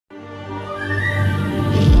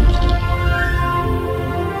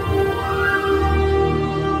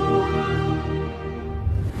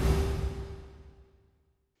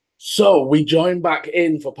So we join back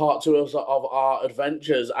in for part two of our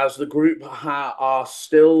adventures as the group are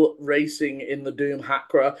still racing in the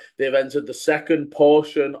Doomhakre. They've entered the second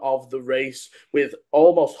portion of the race with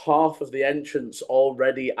almost half of the entrants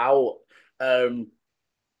already out. Um,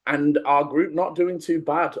 and our group not doing too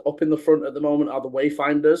bad. Up in the front at the moment are the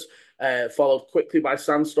Wayfinders, followed quickly by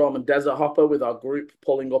Sandstorm and Desert Hopper, with our group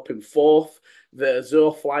pulling up in fourth, the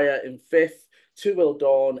Azure Flyer in fifth, Two Will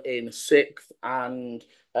Dawn in sixth, and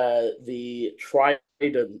the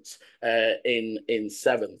Trident in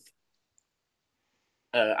seventh.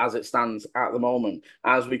 As it stands at the moment.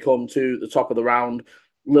 As we come to the top of the round,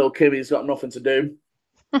 Lil Kimmy's got nothing to do.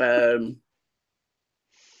 So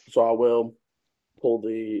I will pull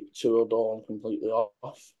the Two Dawn completely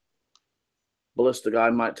off. Ballista guy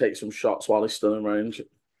might take some shots while he's still in range.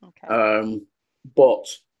 Okay. But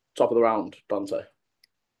top of the round, Dante.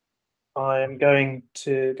 I am going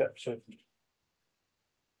to go.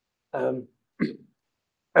 And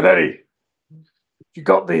Eddie, you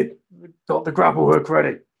got the grapple hook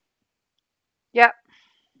ready? Yep.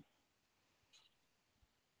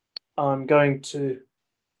 I'm going to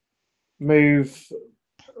move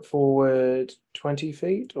forward 20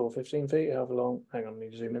 feet or 15 feet, however long. Hang on, let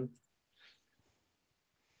me zoom in.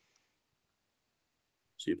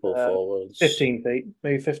 So you pull forwards. 15 feet.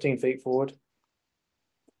 Move 15 feet forward.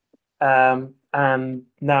 And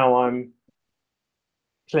now I'm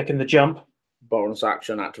clicking the jump. Bonus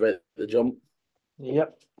action, activate the jump.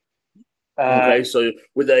 Yep. Okay, so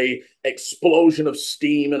with a explosion of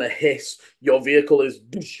steam and a hiss, your vehicle is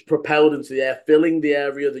propelled into the air, filling the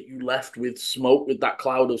area that you left with smoke, with that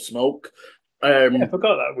cloud of smoke. Yeah, I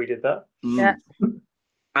forgot that we did that. Yeah.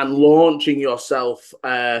 And launching yourself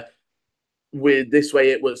with this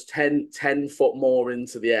way, it was 10 foot more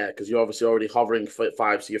into the air, because you're obviously already hovering for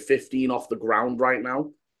 5, so you're 15 off the ground right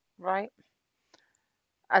now. Right.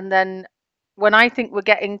 And then when I think we're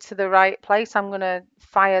getting to the right place, I'm going to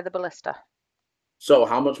fire the ballista. So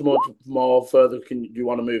how much more further do you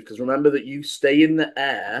want to move? Because remember that you stay in the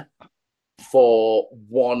air for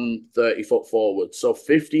 130 foot forward. So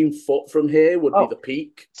 15 foot from here would be the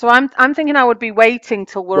peak. So I'm thinking I would be waiting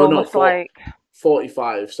till we're almost like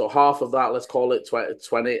 45. So half of that, let's call it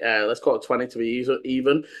 20. Let's call it 20 to be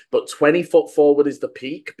even. But 20 foot forward is the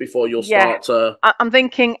peak before you'll start to. I'm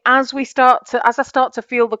thinking as I start to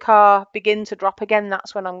feel the car begin to drop again,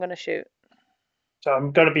 that's when I'm going to shoot. So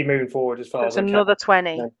I'm going to be moving forward as far as I can. Another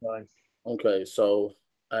 20. Okay, so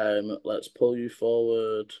let's pull you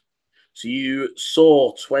forward. So you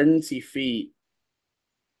saw 20 feet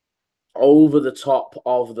over the top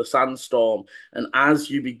of the sandstorm, and as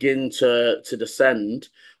you begin to descend,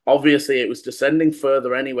 obviously it was descending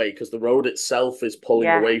further anyway because the road itself is pulling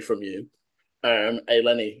away from you. Hey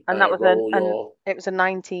Lenny, and that was it was a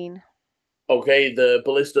 19. Okay, the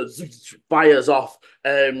ballista fires off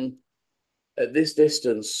at this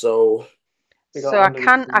distance, so I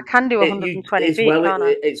can do 120 feet, can't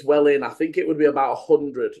I? It's well in. I think it would be about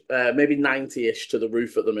 100, maybe 90-ish to the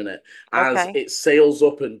roof at the minute. As it sails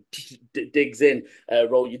up and digs in,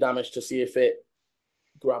 roll your damage to see if it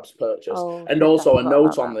grabs purchase. And also a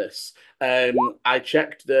note on this. I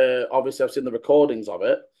checked obviously I've seen the recordings of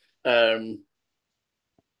it. And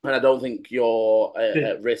I don't think you're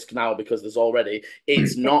at risk now because there's already.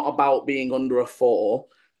 It's not about being under a 4.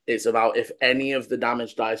 It's about if any of the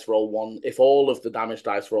damage dice roll 1, if all of the damage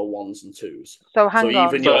dice roll 1s and 2s. So hang on.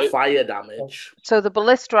 Even your fire damage. So the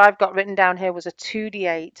ballista I've got written down here was a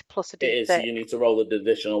 2d8 plus a d6. It is, so you need to roll the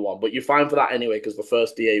additional 1. But you're fine for that anyway because the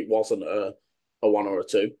first d8 wasn't a 1 or a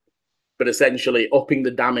 2. But essentially upping the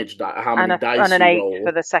damage, how many dice and an you 8 roll.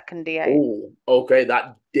 for the second d8. Oh, okay,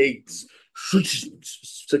 that digs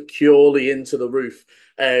securely into the roof.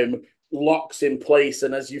 Locks in place,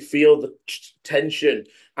 and as you feel the tension,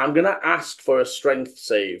 I'm going to ask for a strength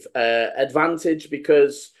save. Advantage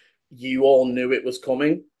because you all knew it was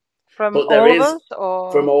coming. From all of us?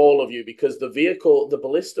 Or? From all of you, because the vehicle, the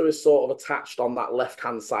ballista is sort of attached on that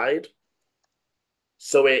left-hand side.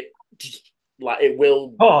 So it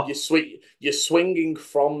will, you're swinging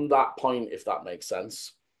from that point, if that makes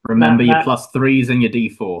sense. Remember your +3s and your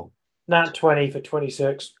D4. Nat 20 for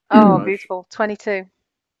 26. Oh, beautiful. 22.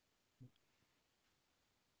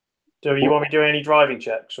 Do you want me to do any driving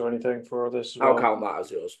checks or anything for this? I'll count that as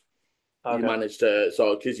yours. Okay. You managed to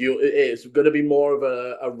because it's going to be more of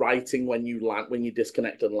a writing when you land, when you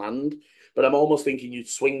disconnect and land. But I'm almost thinking you'd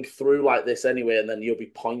swing through like this anyway, and then you'll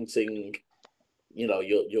be pointing.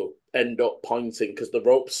 You'll end up pointing because the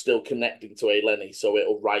rope's still connecting to a Lenny, so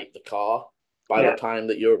it'll right the car by the time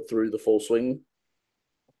that you're through the full swing.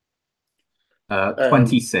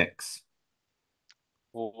 26.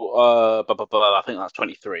 I think that's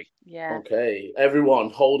 23. Yeah. Okay, everyone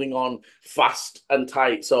holding on fast and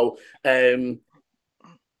tight. So,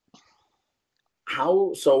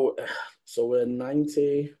 how? So we're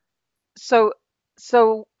 90. So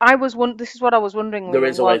this is what I was wondering, There Liam,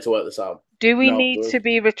 is a way was to work this out. do we No, need there to is.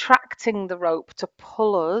 be retracting the rope to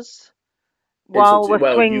pull us It's up while to we're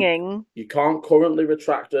well, swinging? you can't currently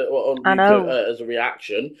retract it, or I you could know. as a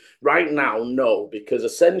reaction right now. No, because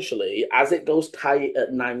essentially, as it goes tight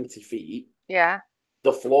at 90 feet, Yeah.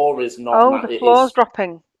 the floor is not. Oh, the It floor's is.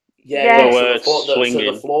 dropping. Yeah. Yes. So So it's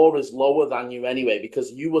swinging. the floor is lower than you anyway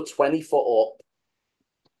because you were 20 foot up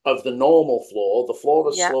of the normal floor. The floor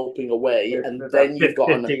is Yeah. sloping away, With and about then you've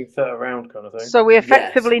got an 15 foot around kind of thing. So we yes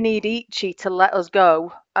effectively need Ichi to let us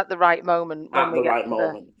go at the right moment when at we the get right to the.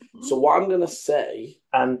 moment. So what I'm gonna say,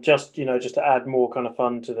 And just just to add more kind of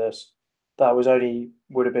fun to this, that would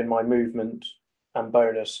have been my movement and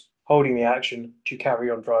bonus, holding the action to carry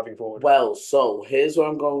on driving forward. well, so here's where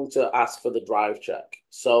I'm going to ask for the drive check.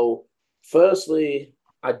 So, firstly,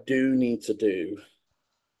 I do need to do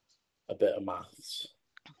a bit of maths.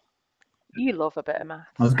 You love a bit of I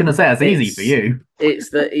was maths. going to say, it's easy for you. It's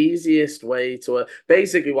the easiest way to.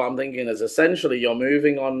 Basically, what I'm thinking is essentially you're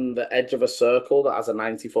moving on the edge of a circle that has a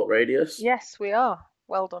 90-foot radius. Yes, we are.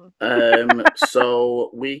 Well done. So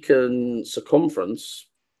we can circumference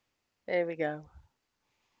Here we go.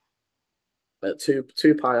 at 2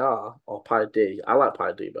 pi r or pi d. I like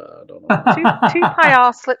pi d, but I don't know. Two pi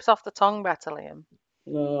r slips off the tongue better, Liam.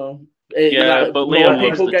 No. Yeah, but Liam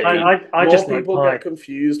loves the D. I more just like people pi. get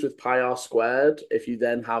confused with pi r squared if you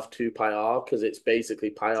then have 2 pi r because it's basically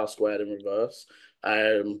pi r squared in reverse.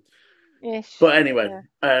 Ish. But anyway,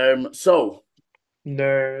 so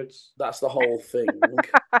Nerds. that's the whole thing.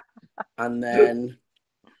 And then,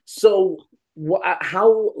 so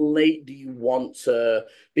how late do you want to?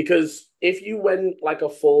 Because if you went like a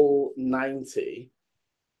full 90,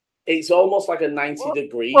 it's almost like a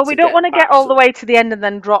 90-degree Well, to we don't want to get back all the way to the end and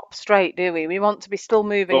then drop straight, do we? We want to be still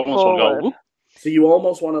moving Almost want to go, forward whoop. So you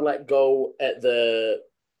almost want to let go at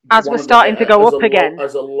as we're starting to go up again.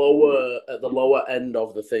 As a lower at the lower end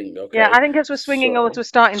of the thing. Okay. Yeah, I think as we're swinging or as we're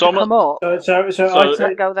starting So to I'm not- come up, So So- I'd say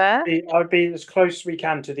let go there. I'd be as close as we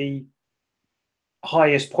can to the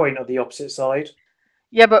highest point of the opposite side.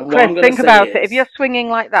 Yeah, but And what I'm Chris, gonna think say about it. If is- you're swinging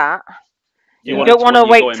like that, You you want it don't to want when to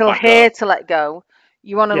you're wait going till back here up. to let go.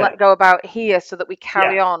 You want to Yeah. let go about here so that we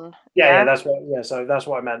carry on. Yeah, that's what. Yeah, so that's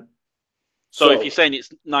what I meant. So if you're saying it's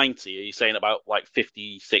 90, are you saying about like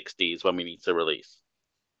 50, 60 is when we need to release?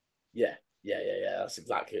 Yeah. That's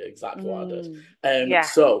exactly what I did. Yeah.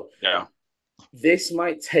 So Yeah. this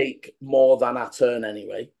might take more than a turn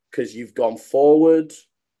anyway, because you've gone forward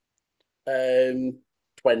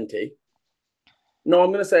 20. No,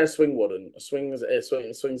 I'm gonna say a swing wouldn't. A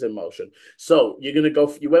swing's in motion. So you're gonna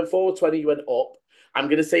go. You went forward 20. You went up. I'm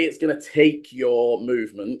gonna say it's gonna take your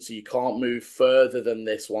movement, so you can't move further than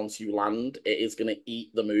this once you land. It is gonna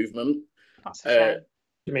eat the movement. That's a shame.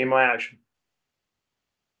 You mean my action?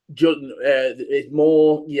 It's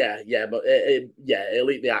more, but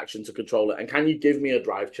it'll eat the action to control it. And can you give me a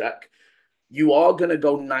drive check? You are gonna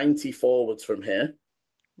go 90 forwards from here.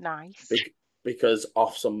 Nice. Because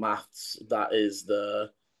off some maths, that is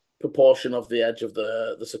the proportion of the edge of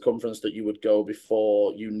the circumference that you would go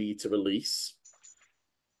before you need to release.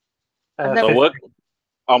 So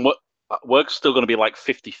work's still going to be like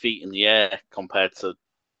 50 feet in the air compared to.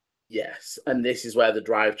 Yes, and this is where the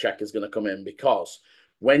drive check is going to come in because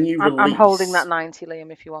when you release, I'm holding that 90,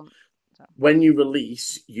 Liam, if you want. So. When you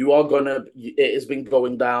release, you are gonna. It has been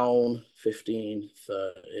going down 15,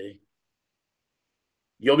 30.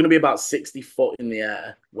 You're going to be about 60 foot in the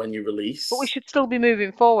air when you release. But we should still be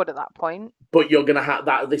moving forward at that point. But you're going to have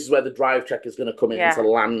that. This is where the drive check is going to come in to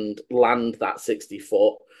land that 60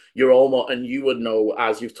 foot. You're almost, and you would know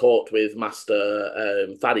as you've talked with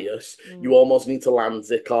Master Thaddeus, you almost need to land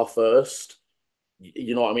Zikar first.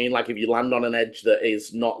 You know what I mean? Like if you land on an edge that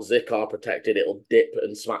is not Zikar protected, it'll dip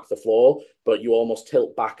and smack the floor. But you almost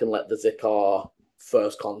tilt back and let the Zikar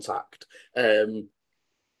first contact.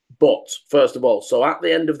 But first of all, so at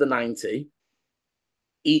the end of the 90,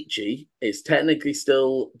 Ichi is technically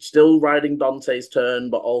still riding Dante's turn,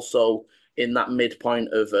 but also in that midpoint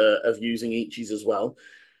of using Ichi's as well.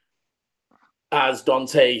 As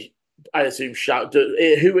Dante, I assume, shout.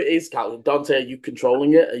 Who it is, Cal? Dante, are you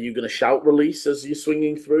controlling it? Are you going to shout release as you're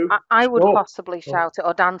swinging through? I would possibly shout it,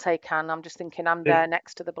 or Dante can. I'm just thinking I'm there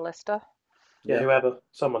next to the ballista. Yeah, whoever.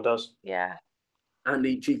 Someone does. Yeah. And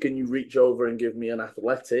Ichi, can you reach over and give me an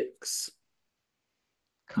athletics?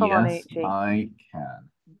 Come on, Yes, Ichi. I can.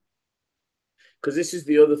 because this is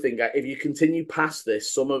the other thing. If you continue past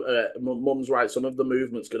this, some of Mum's right. Some of the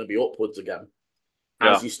movement's going to be upwards again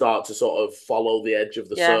as you start to sort of follow the edge of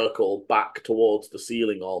the circle back towards the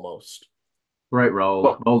ceiling almost. Great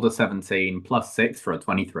roll. Rolled a 17 plus 6 for a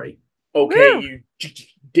 23. Okay, you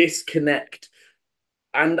disconnect.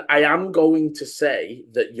 And I am going to say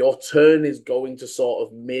that your turn is going to sort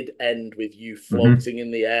of mid-end with you floating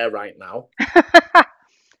in the air right now.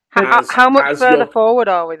 How much further forward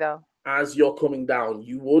are we, though? As you're coming down,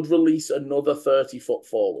 you would release another 30 foot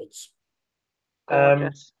forwards.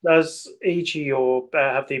 Does Ichi or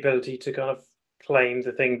have the ability to kind of claim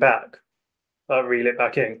the thing back? Reel it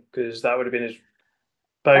back in? Because that would have been his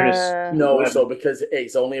bonus. No, so because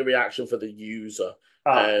it's only a reaction for the user.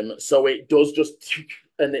 So it does just,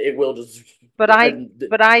 and it will just. But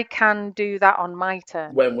I can do that on my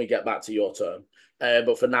turn when we get back to your turn.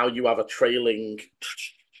 But for now, you have a trailing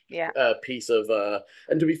piece of.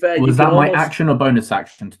 And to be fair, was that my action or bonus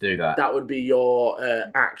action to do that? That would be your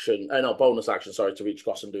action. No, bonus action. Sorry, to reach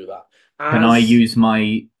across and do that. Can I use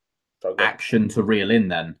my action to reel in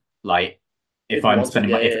then? Like, if I'm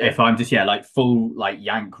spending if I'm just like full like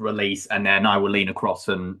yank release, and then I will lean across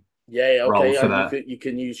and okay. You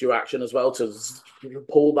can use your action as well to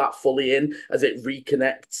pull that fully in as it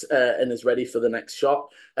reconnects and is ready for the next shot.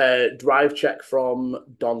 Drive check from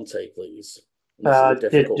Dante, please.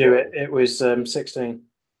 Did do it. It was 16.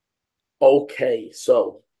 Okay,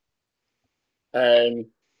 so the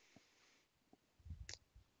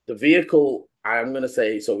vehicle. I'm going to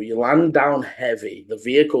say, so you land down heavy. The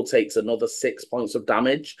vehicle takes another 6 points of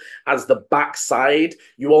damage. As the backside,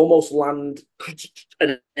 you almost land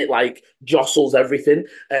and it like jostles everything.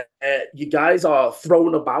 You guys are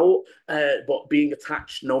thrown about, but being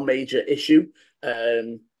attached, no major issue.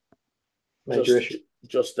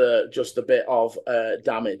 Just a bit of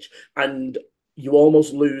damage. And you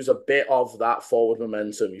almost lose a bit of that forward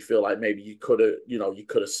momentum. You feel like maybe you could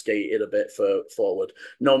have skated a bit forward.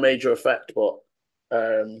 No major effect, but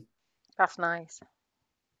that's nice.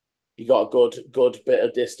 You got a good bit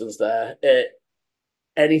of distance there.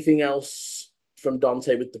 Anything else from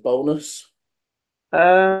Dante with the bonus?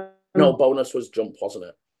 No, bonus was jump, wasn't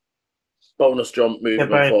it? Bonus jump,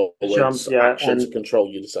 movement forwards, action to control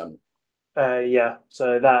your descent.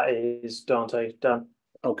 So that is Dante done.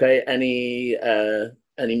 Okay, any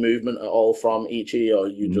movement at all from Ichi, or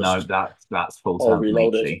you just no? That's full turn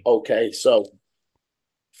reloaded. Ichi. Okay, so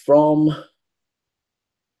from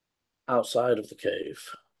outside of the cave,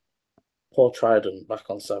 poor Trident back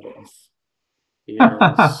on 7th.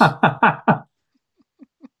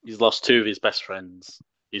 He's lost 2 of his best friends.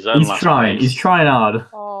 He's trying. He's trying hard.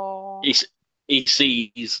 Oh. He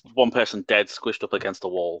sees one person dead, squished up against a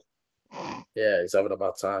wall. Yeah, he's having a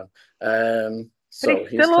bad time. But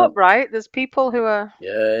he's still up, right? There's people who are.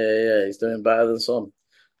 Yeah. He's doing better than some.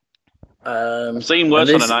 I've seen worse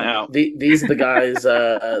on a night out. These are the guys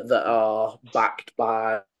that are backed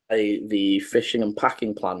by the fishing and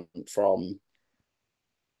packing plant from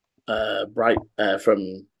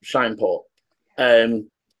from Shineport.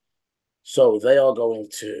 So they are going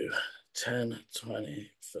to 10,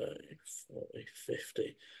 20, 30, 40,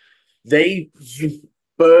 50. They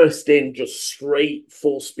burst in just straight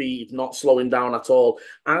full speed, not slowing down at all.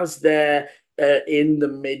 As they're in the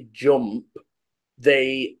mid jump,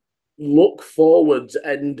 they look forwards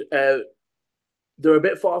and they're a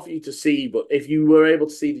bit far for you to see, but if you were able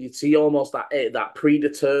to see, you'd see almost that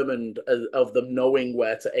predetermined of them knowing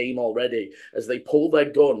where to aim already as they pull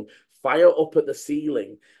their gun, fire up at the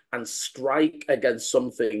ceiling, and strike against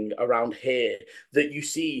something around here that you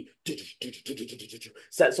see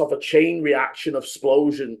sets off a chain reaction of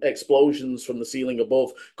explosions from the ceiling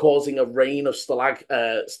above, causing a rain of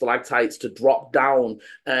stalactites to drop down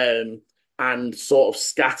and sort of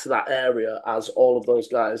scatter that area as all of those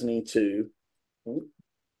guys need to.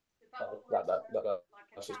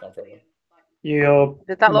 That's just gone from them.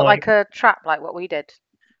 Did that look like a trap, like what we did?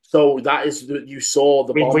 So that is that you saw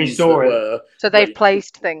the bombs. We saw it. So they've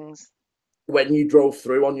placed things. When you drove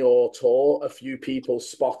through on your tour, a few people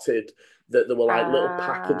spotted that there were like little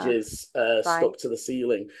packages stuck to the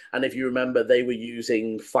ceiling, and if you remember, they were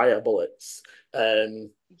using fire bullets.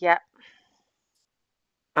 Yeah.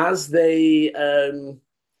 As they,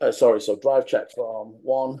 so drive check from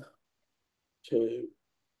 1, 2,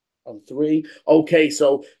 and 3. Okay,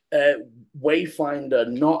 so Wayfinder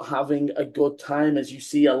not having a good time as you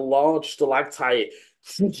see a large stalactite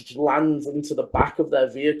lands into the back of their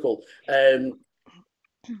vehicle.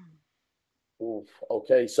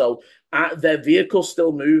 Okay, so their vehicle's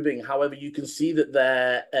still moving. However, you can see that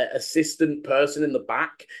their assistant person in the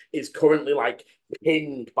back is currently like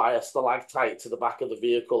pinned by a stalactite to the back of the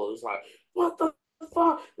vehicle. It's like What the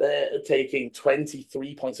fuck? They're taking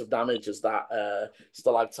 23 points of damage as that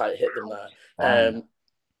stalactite hit them there.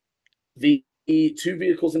 The two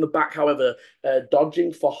vehicles in the back, however,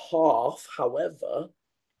 dodging for half, however.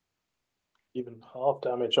 Even half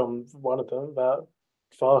damage on one of them, about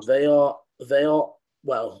fast. They are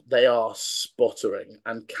sputtering.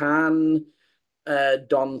 And can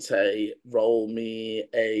Dante roll me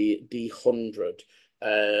a D100?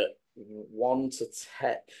 1 to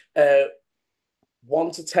 10.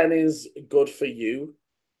 1 to 10 is good for you,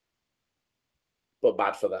 but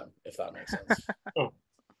bad for them, if that makes sense.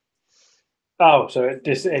 Oh, so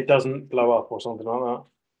it doesn't blow up or something like that.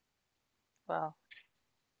 Wow.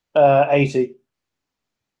 80.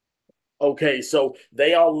 Okay, so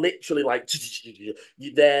they are literally like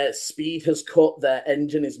their speed has cut, their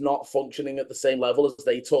engine is not functioning at the same level as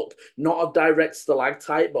they took. Not a direct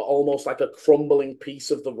stalactite, but almost like a crumbling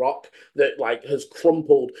piece of the rock that like has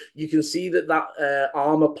crumpled. You can see that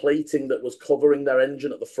armor plating that was covering their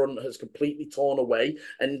engine at the front has completely torn away,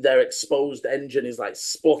 and their exposed engine is like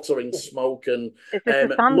sputtering smoke. And Is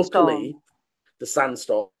this a sandstorm? luckily, the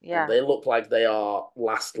sandstorm. Yeah. They look like they are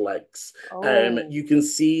last legs. Oh. You can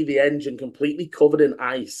see the engine completely covered in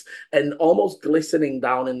ice and almost glistening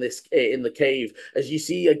down in the cave. As you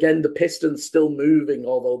see again, the pistons still moving,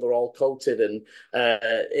 although they're all coated, and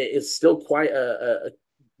it is still quite a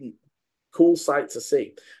cool sight to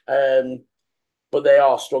see. But they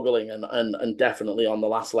are struggling and definitely on the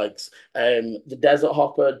last legs. The Desert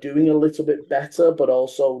Hopper doing a little bit better, but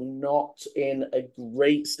also not in a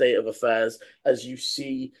great state of affairs, as you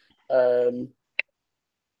see. The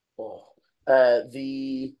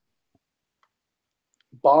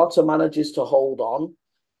Barter manages to hold on,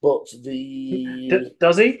 but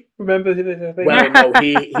does he remember the thing? Well, no,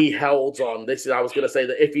 he held on. I was going to say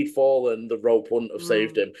that if he'd fallen, the rope wouldn't have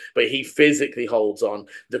saved him, but he physically holds on.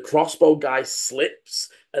 The crossbow guy slips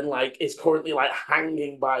and like is currently like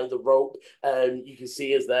hanging by the rope. You can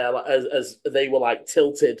see as they were like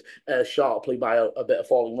tilted sharply by a bit of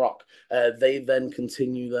falling rock. They then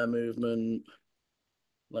continue their movement.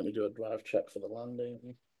 Let me do a drive check for the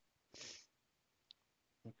landing.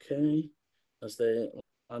 Okay, as they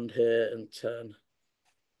land here in 10,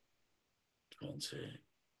 20,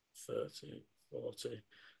 30, 40,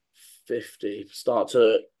 50. Start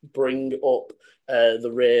to bring up the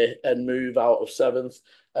rear and move out of 7th.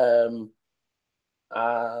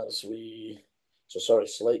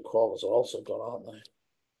 Slate Crawlers are also gone, aren't they?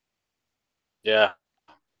 Yeah.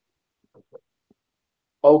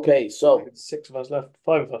 Okay, so 6 of us left,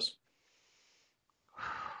 5 of us.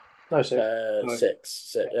 No, 6.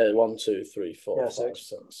 Six. 1, 2, 3, 4, 5,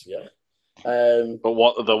 6. Yeah.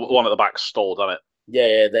 But the one at the back stalled, hasn't it?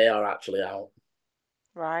 Yeah, they are actually out.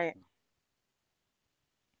 Right.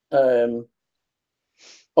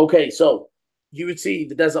 Okay, so you would see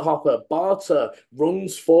the Desert Hopper. Barter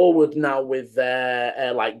runs forward now with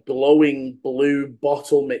their like glowing blue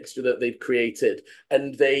bottle mixture that they've created,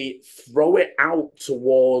 and they throw it out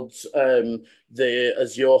towards the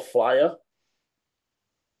Azure Flyer.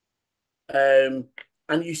 And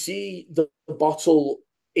you see the bottle,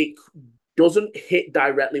 it doesn't hit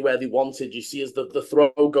directly where they wanted. You see as the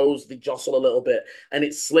throw goes, they jostle a little bit and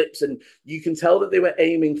it slips, and you can tell that they were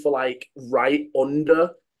aiming for like right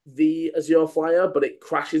under the Azure Flyer, but it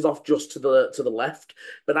crashes off just to the left.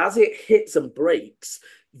 But as it hits and breaks,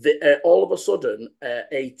 all of a sudden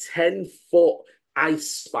a 10-foot ice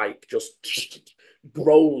spike just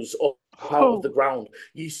grows up out of the ground.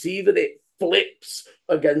 You see that it flips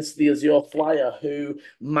against the Azure Flyer, who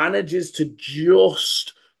manages to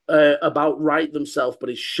just about right themselves, but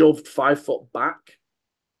is shoved 5 foot back.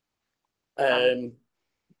 And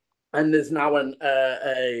there's now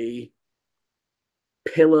a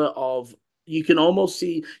pillar of, you can almost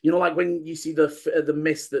see, like when you see the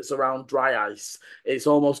mist that's around dry ice, it's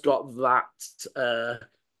almost got that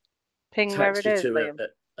ping where it is, to Liam.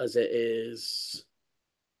 it as it is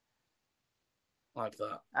like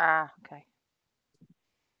that. Okay.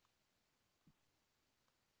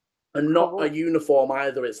 And not a uniform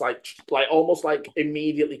either. It's like almost like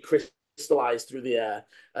immediately crystallized through the air.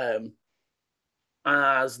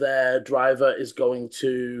 As their driver is going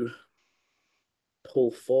to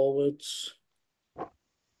pull forwards,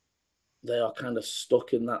 they are kind of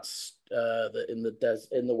stuck in that in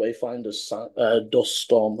the Wayfinder's dust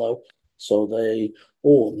storm though. So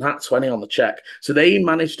nat 20 on the check. So they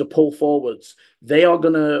managed to pull forwards. They are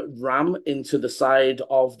gonna ram into the side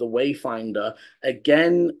of the Wayfinder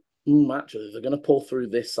again. Actually, they're going to pull through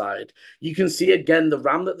this side. You can see again the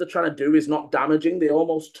ram that they're trying to do is not damaging. They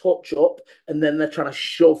almost touch up, and then they're trying to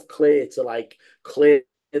shove clear to like clear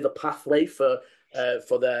the pathway for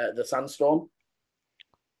the sandstorm.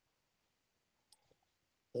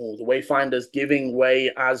 Oh, the Wayfinder's giving way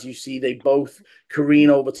as you see they both careen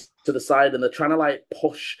over to the side, and they're trying to like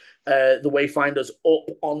push the Wayfinders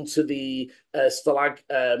up onto the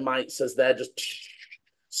stalagmites as they're just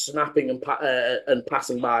snapping and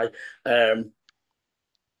passing by. And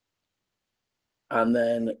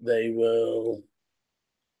then they will.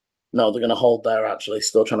 No, they're going to hold there, actually,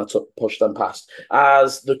 still trying to push them past.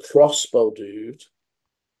 As the crossbow dude.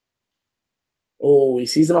 Oh, he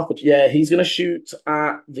sees an opportunity. Yeah, he's going to shoot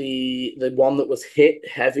at the one that was hit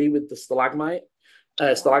heavy with the stalagmite.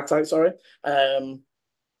 Stalactite, sorry.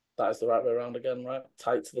 That is the right way around again, right?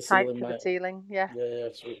 Tight to the ceiling, Tight to mate. the ceiling, yeah. Yeah,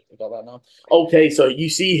 sweet. I got that now. Okay, so you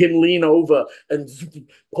see him lean over and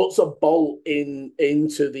puts a bolt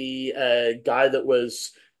into the guy that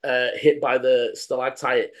was hit by the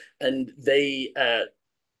stalactite, and they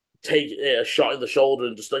take a shot in the shoulder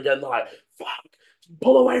and just again like, fuck,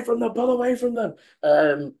 pull away from them.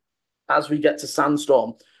 As we get to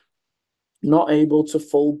Sandstorm, not able to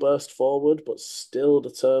full burst forward, but still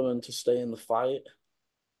determined to stay in the fight.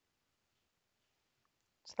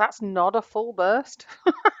 So that's not a full burst.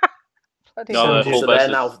 No, the full So burst they're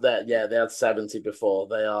now is... they had 70 before.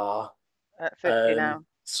 They are at 50 now.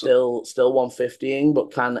 Still 150ing,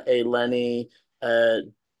 but can a Lenny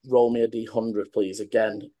roll me a D100, please?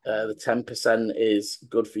 Again, the 10% is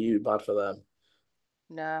good for you, bad for them.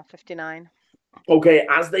 No, 59. Okay,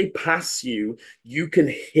 as they pass you, you can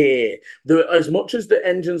hear as much as the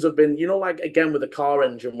engines have been, like again with a car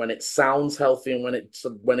engine, when it sounds healthy and when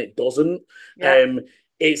it doesn't,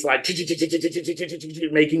 it's like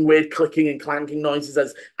making weird clicking and clanking noises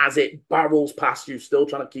as it barrels past you, still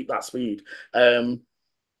trying to keep that speed.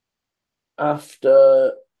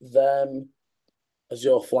 After them as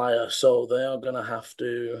your flyer, so they are gonna have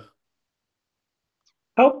to.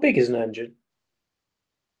 How big is an engine?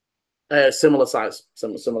 Similar size,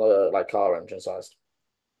 similar like car engine sized.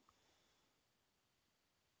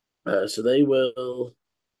 So they will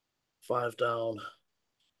 5 down.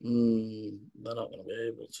 They're not going to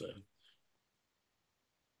be able to.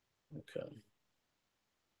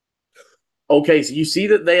 Okay, so you see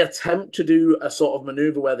that they attempt to do a sort of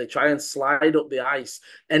maneuver where they try and slide up the ice,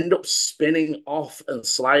 end up spinning off and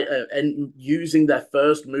slide and using their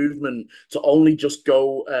first movement to only just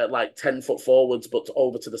go like 10 foot forwards, but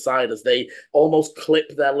over to the side as they almost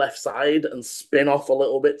clip their left side and spin off a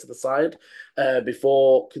little bit to the side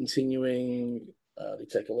before continuing. They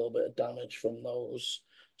take a little bit of damage from those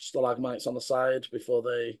stalagmites on the side before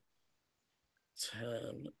they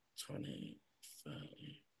 10, 20,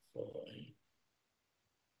 30, 40.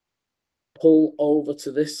 Pull over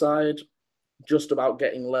to this side, just about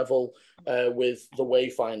getting level with the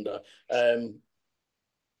Wayfinder.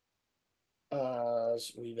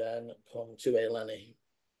 As we then come to a Lenny.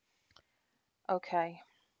 Okay.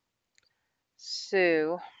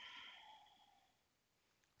 So,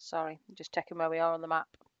 sorry, I'm just checking where we are on the map.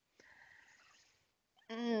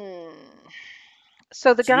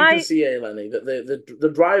 So the guy. You can see, Lenny, that the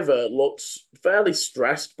driver looks fairly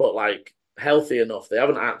stressed, but like healthy enough. They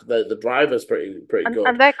haven't acted. The driver's pretty good.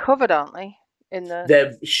 And they're covered, aren't they?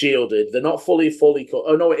 They're shielded. They're not fully covered.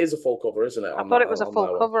 Oh no, it is a full cover, isn't it? I thought it was a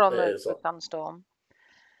full cover on the Sandstorm.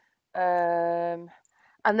 And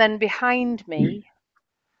then behind me.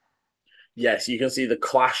 Yes, you can see the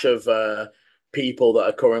clash of people that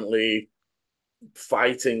are currently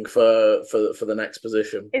fighting for the next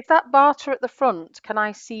position. Is that Barter at the front? Can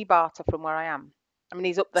I see Barter from where I am? I mean,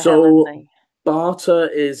 he's up the hill, isn't he? Barter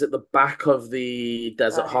is at the back of the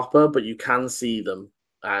Desert Hopper, but you can see them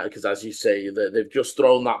because, as you say, they've just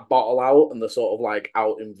thrown that bottle out and they're sort of like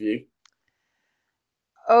out in view.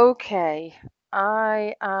 Okay,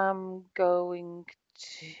 I am going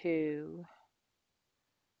to.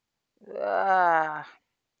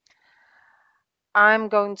 I'm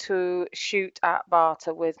going to shoot at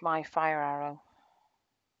Barter with my fire arrow.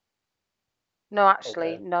 No,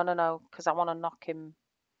 actually, no, because I want to knock him.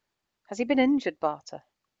 Has he been injured, Barter?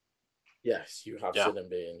 Yes, you have seen him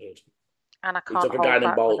be injured. And I can't took a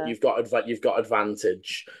guiding bolt. You've got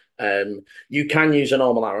advantage. You can use a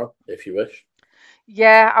normal arrow if you wish.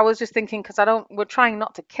 Yeah, I was just thinking because we're trying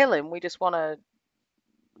not to kill him. We just want to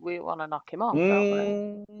knock him off,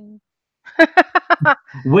 don't we?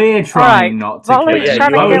 We're trying not to kill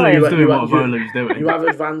him. Volu's doing what Volu's doing. You have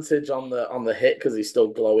advantage on the hit because he's still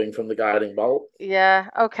glowing from the guiding bolt. Yeah.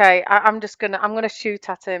 Okay. I'm gonna shoot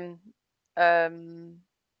at him. Yeah,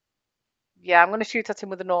 I'm gonna shoot at him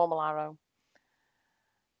with a normal arrow.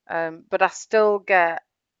 But I still get.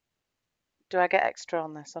 Do I get extra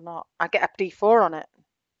on this or not? I get a D4 on it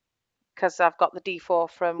because I've got the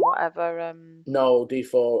D4 from whatever. No,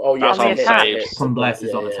 D4. Oh, yeah, That's on on the attack. saves. From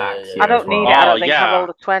blesses on attacks. I don't as need well. it. I Oh, don't think I yeah.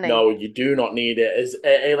 rolled a 20. No, you do not need it. As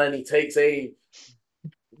Eleni takes a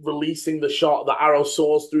releasing the shot, the arrow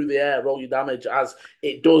soars through the air. Roll your damage as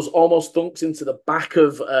it does almost thunks into the back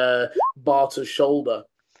of Barter's shoulder.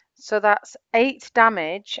 So that's 8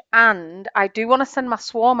 damage, and I do want to send my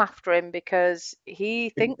swarm after him because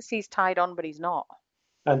he thinks he's tied on, but he's not.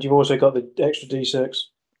 And you've also got the extra D6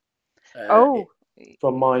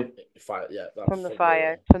 from mine. Fire, yeah, that's from the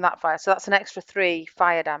fire, from that fire. So that's an extra 3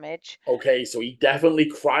 fire damage. Okay, so he definitely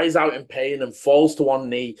cries out in pain and falls to one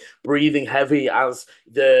knee, breathing heavy as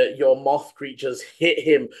your moth creatures hit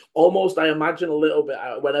him. Almost, I imagine a little bit.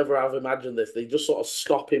 Whenever I've imagined this, they just sort of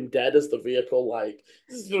stop him dead as the vehicle, like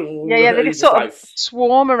yeah, they just sort of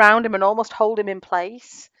swarm around him and almost hold him in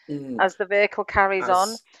place as the vehicle carries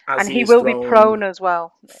on, and he will be prone as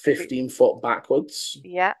well. 15 foot backwards.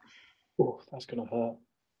 Yeah. Oh, that's gonna hurt.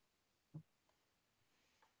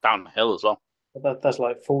 Downhill as well. That's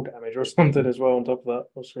like full damage or something as well on top of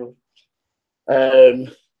that.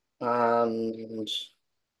 And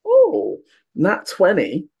nat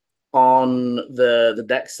 20 on the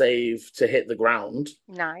deck save to hit the ground.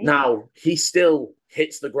 Nice. Now he still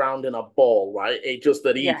hits the ground in a ball, right? It just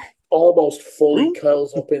that he almost fully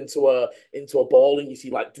curls up into a ball, and you see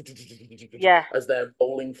like as they're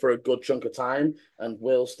rolling for a good chunk of time, and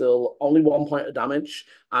will still only 1 point of damage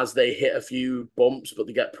as they hit a few bumps, but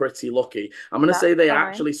they get pretty lucky. I'm gonna say they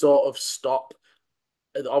actually sort of stop.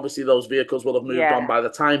 Obviously, those vehicles will have moved on by the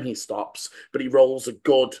time he stops, but he rolls a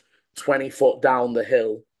good 20 foot down the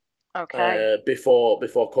hill. Okay. Before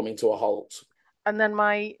coming to a halt. And then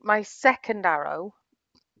my second arrow.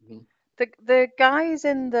 The guys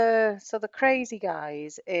in the crazy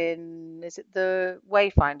guys in, is it the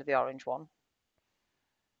Wayfinder, the orange one?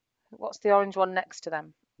 What's the orange one next to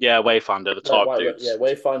them? Yeah, Wayfinder, the top dudes. Yeah,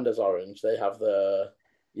 Wayfinder's orange. They have the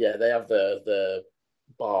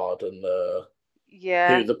bard and the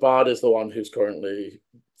the bard is the one who's currently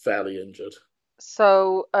fairly injured.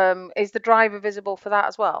 So is the driver visible for that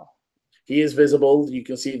as well? He is visible. You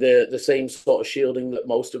can see the same sort of shielding that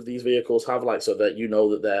most of these vehicles have, like, so that you know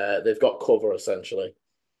that they've got cover essentially.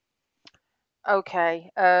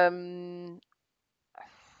 Okay.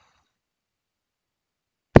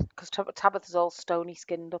 Because Tabitha's all stony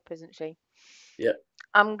skinned up, isn't she? Yeah.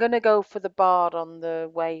 I'm gonna go for the bard on the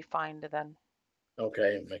Wayfinder then.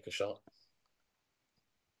 Okay, make a shot.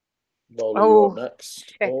 Volley, you're up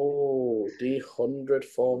next. D100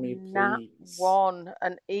 for me, please. Nat 1,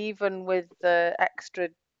 and even with the extra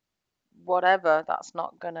whatever, that's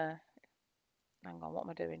not gonna. Hang on, what am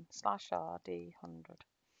I doing? /R D100.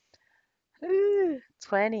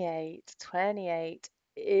 28. 28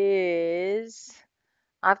 is.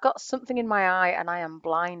 I've got something in my eye, and I am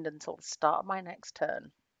blind until the start of my next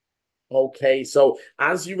turn. Okay, so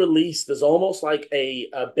as you release, there's almost like a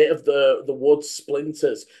bit of the wood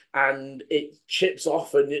splinters, and it chips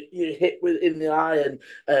off, and you hit in the eye, and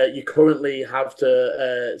you currently have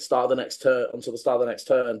to start the next turn until the start of the next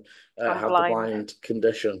turn. Have the blind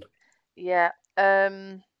condition. Yeah.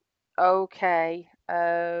 Okay.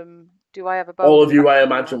 Do I have a bonus? All of you, I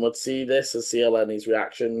imagine, would see this and see Eleni's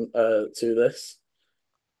reaction to this.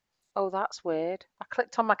 Oh, that's weird. I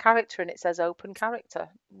clicked on my character and it says open character.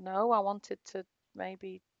 No, I wanted to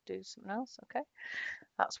maybe do something else. Okay.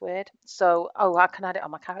 That's weird. So, I can add it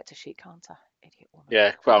on my character sheet, can't I? Idiot woman.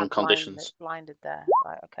 Yeah, crown conditions. Blinded there.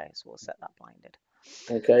 Right, okay, so we'll set that blinded.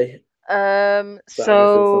 Okay.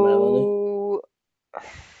 So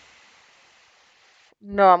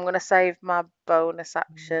no, I'm going to save my bonus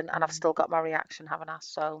action, and I've still got my reaction, haven't I?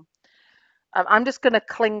 So I'm just going to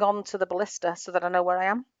cling on to the ballista so that I know where I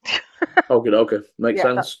am. Okay. Makes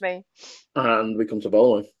sense. That's me. And we come to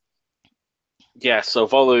Volu. Yeah, so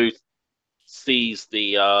Volu sees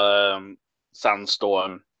the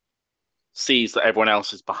sandstorm, sees that everyone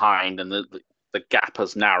else is behind, and the gap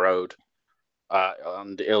has narrowed.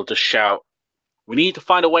 And he'll just shout, "We need to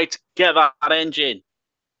find a way to get that engine."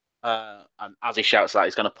 And as he shouts that,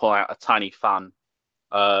 he's going to pull out a tiny fan,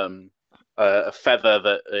 a feather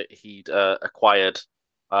that he'd acquired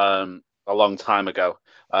a long time ago,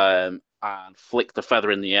 and flick the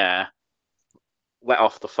feather in the air, let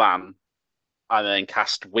off the fan, and then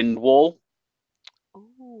cast Wind Wall.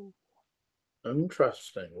 Ooh.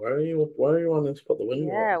 Interesting. Where are you wanting to put the wind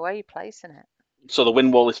wall? Yeah, where are you placing it? So the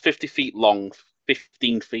wind wall is 50 feet long,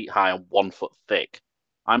 15 feet high, and 1 foot thick.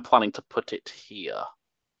 I'm planning to put it here.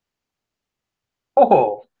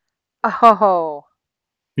 Oh.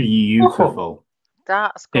 Beautiful.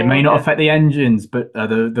 That's gorgeous. It may not affect the engines, but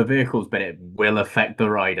the vehicles, but it will affect the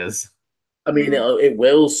riders. I mean, it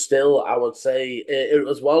will still, I would say,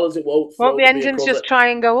 as well as it won't throw the engines just try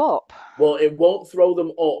and go up? Well, it won't throw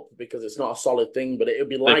them up because it's not a solid thing, but it'll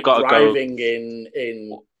be like driving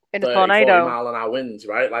in 30, a tornado. 40 mile an hour winds,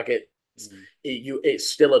 right? Like it's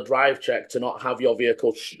still a drive check to not have your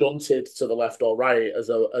vehicle shunted to the left or right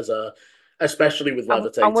especially with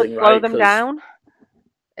levitating, and would slow them down.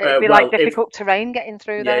 It'd be like difficult terrain getting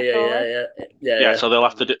through there. Yeah. So they'll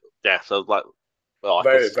have to do. Yeah. So like,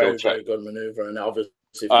 very good maneuver, and obviously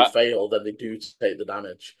if they fail, then they do take the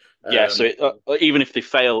damage. Yeah. So even if they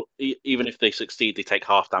fail, even if they succeed, they take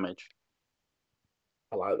half damage.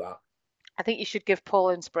 I like that. I think you should give Paul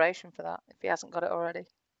inspiration for that if he hasn't got it already.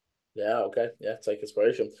 Yeah, okay. Yeah, take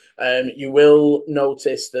inspiration. You will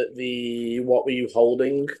notice that what were you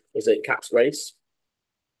holding? Was it Cap's Grace?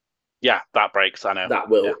 Yeah, that breaks, I know. That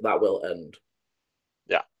will end.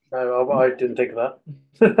 Yeah. No, I didn't think of that.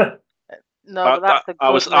 No, but that's a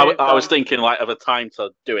good I was thinking like of a time to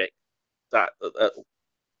do it. That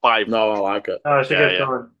 5. No, I like it. Oh, it's a good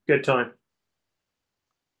time. Good time.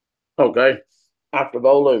 Okay. After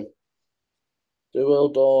Volu. Duel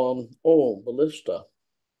Dawn. Oh, Ballista.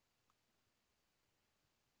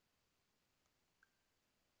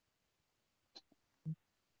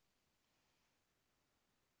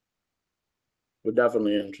 We're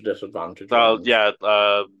definitely into disadvantage. Yeah,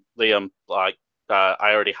 Liam, like I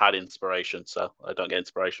already had inspiration, so I don't get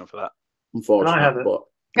inspiration for that. Unfortunately, I have it.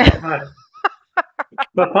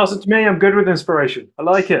 But pass it to me. I'm good with inspiration. I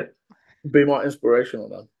like it. Be more inspirational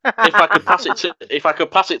then. If I could pass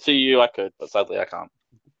it to you, I could, but sadly I can't.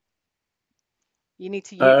 You need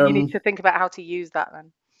to think about how to use that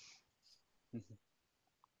then.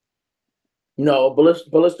 No,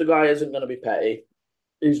 ballista guy isn't going to be petty.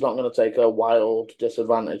 He's not going to take a wild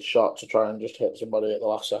disadvantage shot to try and just hit somebody at the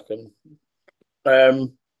last second.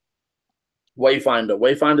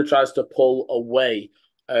 Wayfinder tries to pull away.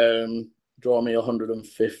 Draw me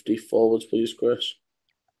 150 forwards, please, Chris.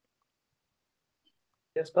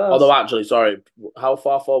 Yes, pass. Although, actually, sorry, how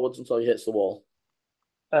far forwards until he hits the wall?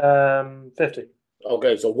 50.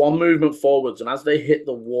 Okay, so 1 movement forwards, and as they hit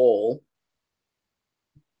the wall,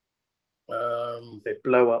 they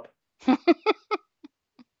blow up.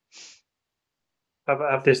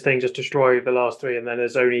 have this thing just destroy the last 3, and then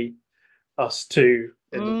there's only us 2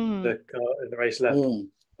 in the race left.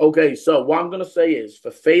 Okay, so what I'm going to say is,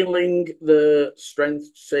 for failing the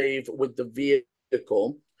strength save with the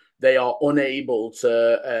vehicle, they are unable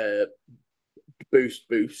to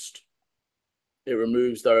boost. It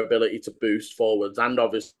removes their ability to boost forwards, and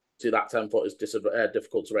obviously that 10 foot is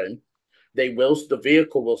difficult terrain. The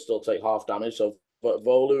vehicle will still take half damage. So, but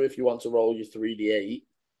Volu, if you want to roll your 3d8,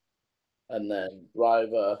 and then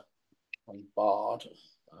Driver and Bard.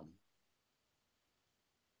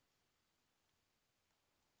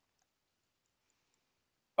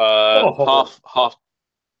 Half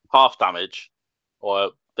damage,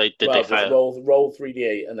 or they fail? Roll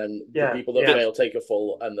 3d8, and then the people that fail take a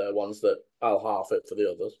full, and the ones that I'll half it for the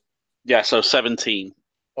others. Yeah, so 17.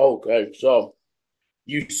 Okay, so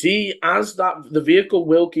you see as the vehicle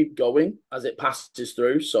will keep going as it passes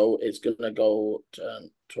through, so it's going to go 10,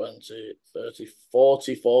 20, 30,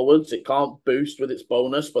 40 forwards. It can't boost with its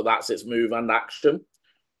bonus, but that's its move and action.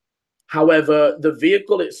 However, the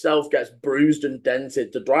vehicle itself gets bruised and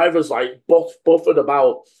dented. The driver's like buffered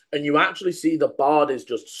about, and you actually see the Bard is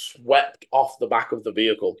just swept off the back of the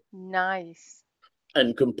vehicle. Nice.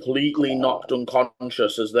 And completely knocked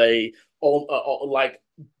unconscious as they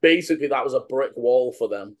basically that was a brick wall for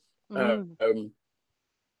them. I'm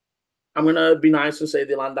gonna be nice and say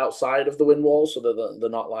they land outside of the wind wall, so that they're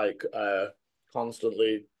not like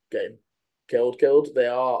constantly getting killed. They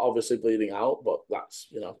are obviously bleeding out, but that's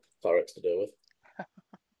Thorix to deal with.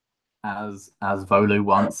 As Volu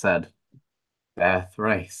once said, death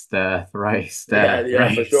race. Yeah,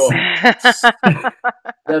 for sure.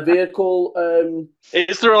 The vehicle.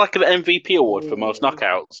 Is there like an MVP award for most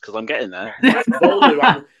knockouts? Because I'm getting there.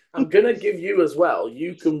 Volu, I'm gonna give you as well.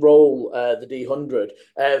 You can roll the D100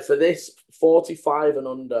 for this. 45 and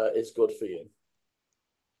under is good for you.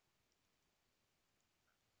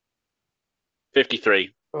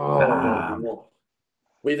 53.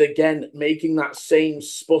 With again making that same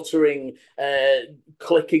sputtering,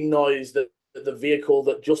 clicking noise that the vehicle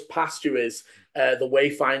that just passed you is. The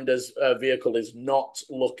Wayfinder's vehicle is not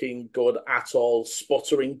looking good at all,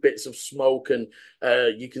 sputtering bits of smoke, and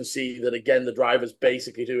you can see that again the driver's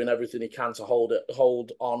basically doing everything he can to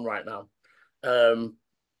hold on right now.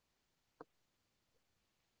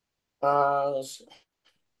 As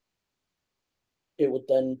it would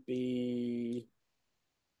then be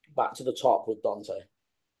back to the top with Dante.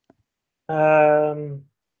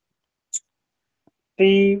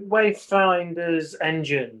 The Wayfinder's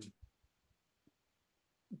engine.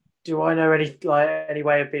 Do I know any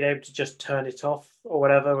way of being able to just turn it off or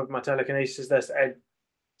whatever with my telekinesis? There's a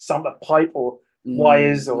pipe or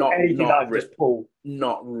wires or anything that I can just pull.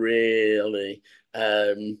 Not really.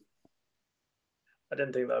 I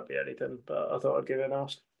didn't think that'd be anything, but I thought I'd give it an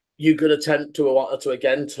ask. You could attempt to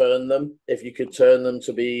again turn them if you could turn them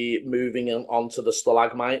to be moving onto the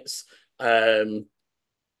stalagmites.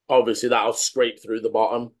 Obviously, that'll scrape through the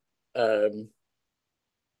bottom. And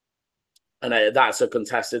that's a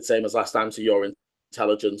contested, same as last time, so your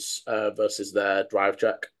intelligence versus their drive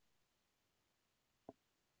check.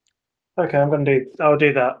 Okay, I'll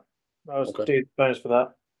do that. I'll do bonus for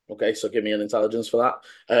that. Okay, so give me an intelligence for that.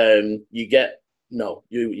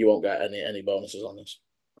 You won't get any bonuses on this.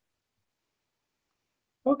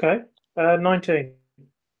 Okay, 19.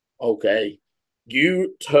 Okay,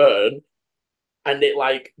 you turn, and it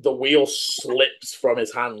the wheel slips from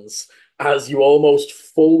his hands as you almost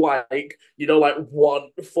full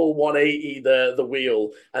 180 the wheel,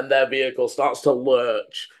 and their vehicle starts to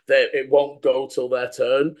lurch. It won't go till their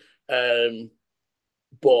turn,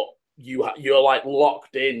 but you're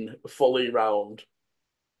locked in fully round.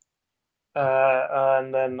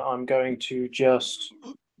 And then I'm going to just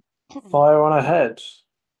fire on ahead.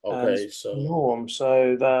 Okay, so norm.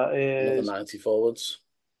 So that is another 90 forwards.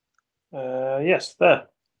 Yes, there.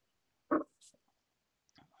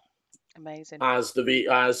 Amazing. As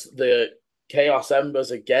the Chaos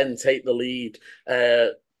Embers again take the lead.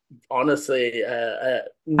 Honestly, I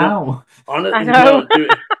know.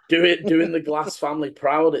 doing the Glass family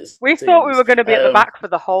proud. We thought we were going to be at the back for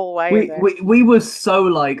the whole way. We were so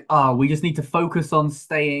we just need to focus on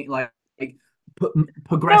staying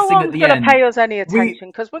progressing at the end. No one's going to pay us any attention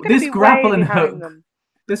because we're going to be way behind them.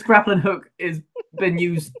 This grappling hook has been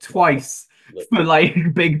used twice for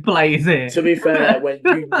big plays here. To be fair,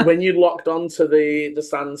 when you locked onto the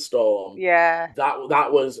sandstorm, that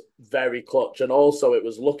was very clutch, and also it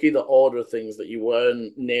was lucky the order of things that you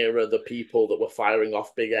weren't nearer the people that were firing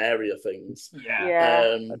off big area things.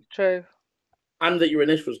 Yeah, that's true. And that your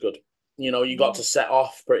initiative was good. You got to set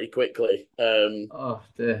off pretty quickly. Oh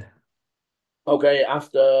dear. Okay,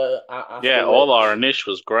 after all our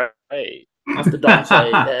initiative was great. After Dante,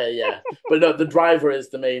 but no, the driver is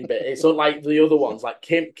the main bit. It's not like the other ones. Like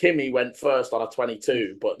Kimmy went first on a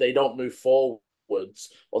 22, but they don't move forwards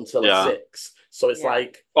until a 6. So it's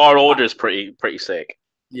our order is pretty sick.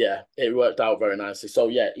 Yeah, it worked out very nicely. So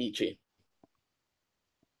Ichi.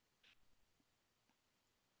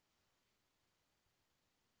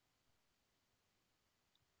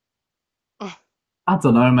 I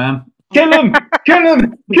don't know, man. Kill him! Kill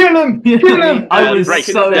him! Kill him! Kill him! I was race.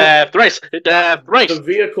 The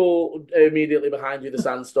vehicle immediately behind you, the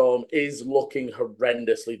sandstorm, is looking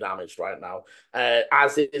horrendously damaged right now,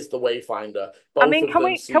 as is the Wayfinder.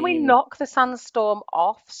 Can we knock the sandstorm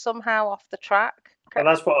off somehow off the track? Well,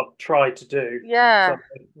 that's what I've tried to do. Yeah.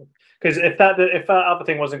 Because if that other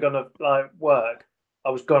thing wasn't going to work, I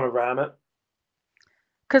was going to ram it.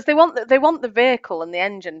 Because they want the vehicle and the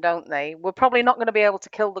engine, don't they? We're probably not going to be able to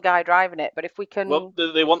kill the guy driving it, but if we can... Well,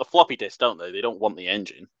 they want the floppy disk, don't they? They don't want the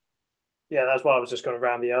engine. Yeah, that's why I was just going to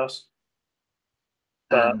ram the arse.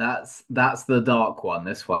 And that's the dark one,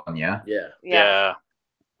 this one, yeah? Yeah.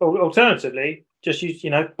 Alternatively, just use,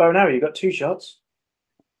 bow and arrow. You've got 2 shots.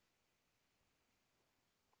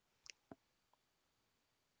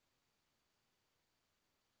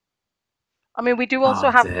 I mean, we do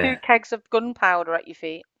also have 2 kegs of gunpowder at your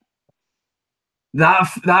feet. That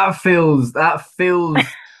feels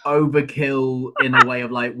overkill in a way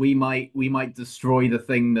of we might destroy the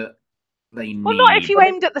thing that they need. Well, not if you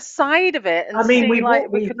aimed at the side of it and we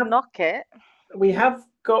could knock it. We have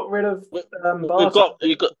got rid of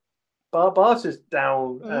Barter's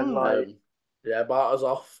down and Barter's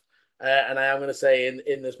off. And I am going to say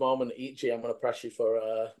in this moment, Ichi, I'm going to press you for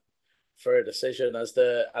a decision as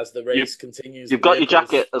the race continues. You've got your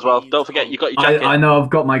jacket as well. Don't forget, you've got your jacket. I know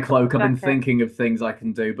I've got my cloak. I've been thinking of things I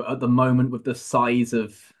can do, but at the moment, with the size of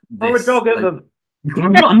this, throw a dog at them.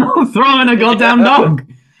 I'm not throwing a goddamn dog.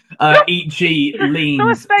 Ichi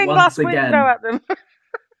leans once again. At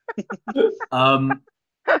them.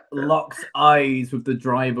 Locks eyes with the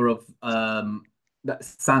driver of that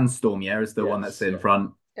sandstorm. Yeah, is the one that's in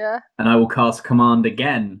front. Yeah. And I will cast command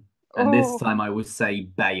again, and this time I will say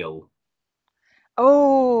bail.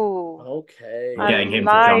 Oh, okay. Getting him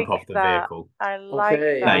to jump off the vehicle. I like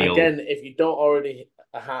that. Bail. Again, if you don't already,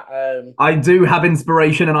 I do have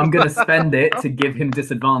inspiration, and I'm going to spend it to give him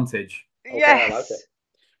disadvantage. Yes.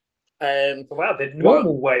 Wow, the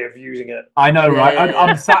normal way of using it. I know, right?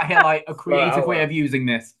 I'm sat here a creative way of using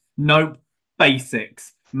this. Nope.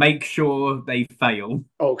 basics. Make sure they fail.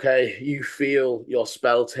 Okay, you feel your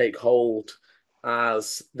spell take hold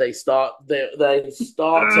as they start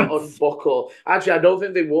to unbuckle. Actually, I don't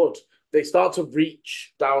think they would. They start to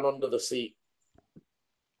reach down under the seat.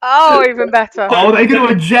 Oh, even better. Oh, they're going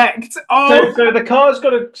to eject. Oh, so the car's got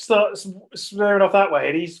to start smearing off that way,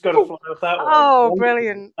 and he's got to fly off that way. Oh,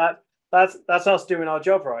 brilliant! That's us doing our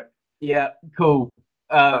job right. Yeah, cool.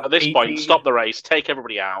 At this point, stop the race, take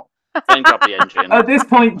everybody out, then grab the engine. At this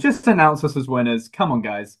point, just announce us as winners. Come on,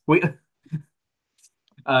 guys.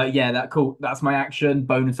 Yeah, cool. That's my action.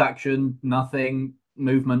 Bonus action, nothing.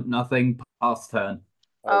 Movement, nothing. Pass turn.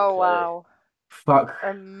 Oh, wow. Fuck.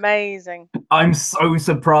 Amazing. I'm so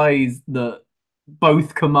surprised that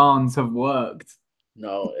both commands have worked.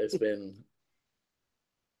 No, it's been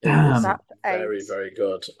Damn. very, very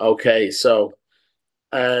good. Okay, so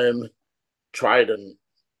Trident.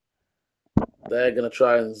 They're gonna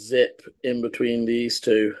try and zip in between these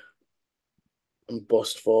two and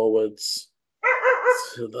bust forwards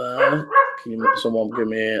to there. Someone give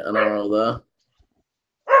me an arrow there?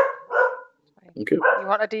 Okay. You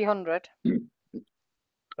want a D100?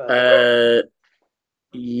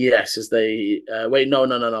 Yes, as they wait, no,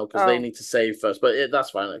 because they need to save first, but that's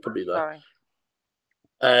fine. It could be there.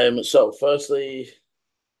 Sorry. So firstly,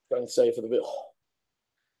 going to save for the bit.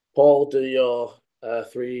 Paul, do your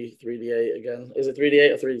 3d8 again. Is it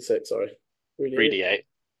 3d8 or 3d6? Sorry, 3d8.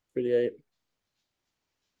 3d8.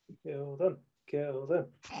 Kill them.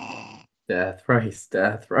 Death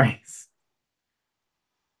race.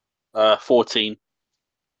 14.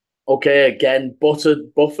 Okay, again,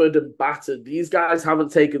 buffered and battered. These guys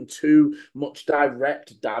haven't taken too much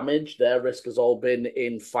direct damage. Their risk has all been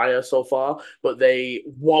in fire so far, but they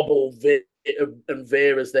wobble and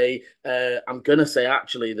veer as they. I'm gonna say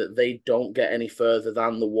actually that they don't get any further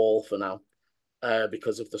than the wall for now,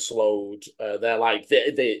 because of the slowed. They're like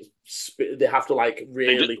they have to like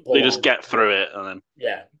really. They just get through it and then.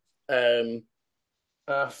 Yeah.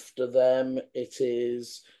 After them, it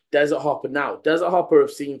is Desert Hopper. Now, Desert Hopper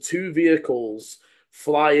have seen two vehicles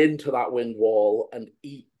fly into that wind wall and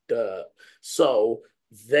eat dirt. So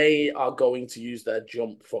they are going to use their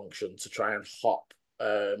jump function to try and hop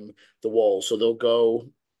the wall. So they'll go.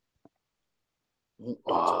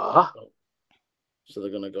 So they're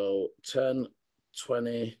going to go 10,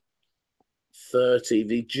 20, 30.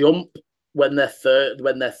 They jump when they're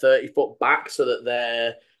 30 foot back so that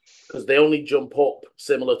they're. Because they only jump up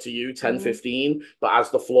similar to you, 10, 15, but as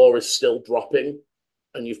the floor is still dropping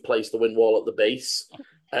and you've placed the wind wall at the base,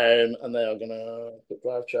 and they are going to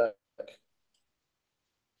drive check.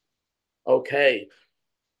 Okay.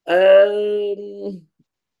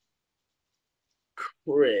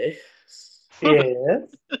 Chris. Yeah.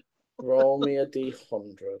 Roll me a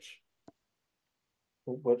D100.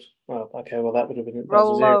 Whoops. Well, okay, well, that would have been...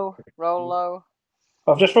 Roll low. Roll low.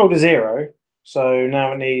 I've just rolled a 0. So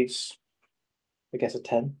now it needs, I guess, a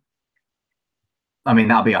 10. I mean,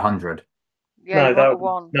 that'll be 100. Yeah, no, that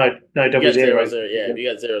one. No, double 0. Yeah, if you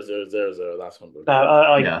get 0, 0, 0, 0, that's 100.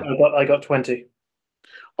 No, I got 20.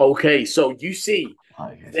 Okay, so you see,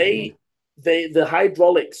 the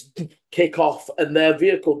hydraulics kick off, and their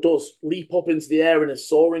vehicle does leap up into the air and is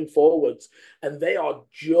soaring forwards, and they are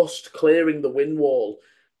just clearing the wind wall.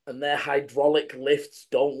 And their hydraulic lifts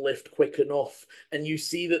don't lift quick enough. And you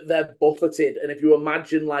see that they're buffeted. And if you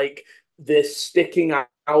imagine like this sticking out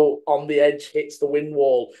on the edge hits the wind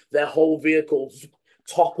wall, their whole vehicle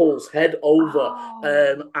topples head over.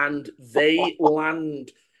 And they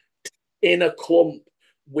land in a clump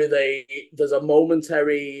with there's a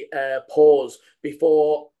momentary pause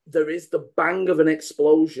before there is the bang of an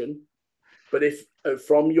explosion. But if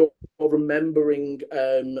from your remembering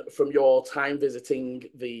from your time visiting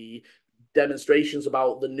the demonstrations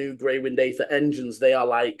about the new Greywind Aether engines, they are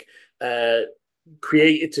like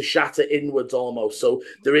created to shatter inwards almost. So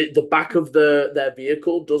the back of their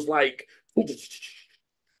vehicle does like, but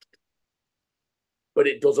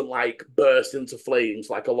it doesn't like burst into flames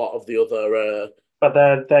like a lot of the other. But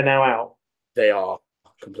they're now out. They are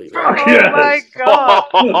completely. Oh my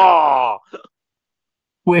god!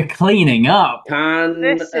 We're cleaning up.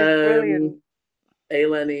 This is brilliant.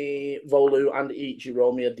 Eleni, Volu, and Ichi,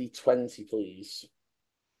 roll me a d20, please.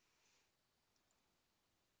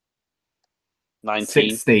 19.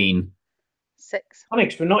 16. 6. Funny,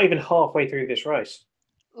 because we're not even halfway through this race.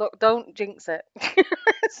 Look, don't jinx it.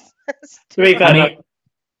 To be fair,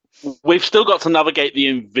 we've still got to navigate the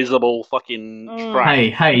invisible fucking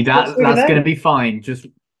track. Hey, that's going to be fine. Just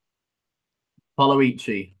follow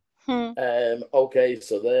Ichi. Okay,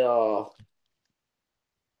 so they are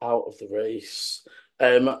out of the race.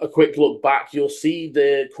 A quick look back, you'll see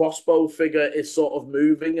the crossbow figure is sort of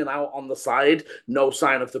moving and out on the side. No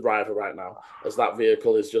sign of the driver right now, as that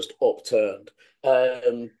vehicle is just upturned.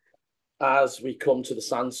 As we come to the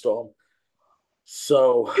sandstorm.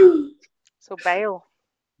 So bail.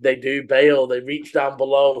 They do bail. They reach down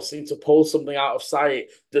below, seem to pull something out of sight.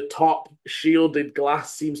 The top shielded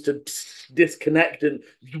glass seems to disconnect and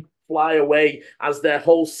fly away as their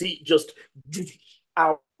whole seat just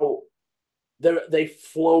out. They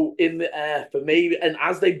float in the air for maybe, and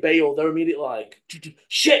as they bail, they're immediately like,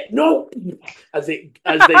 "Shit, no!" As they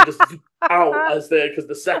just out because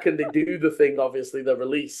the second they do the thing, obviously they're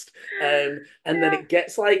released, and then it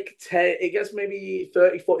gets like it gets maybe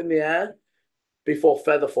 30 foot in the air before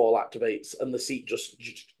Featherfall activates, and the seat just.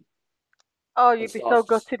 Oh, you'd be so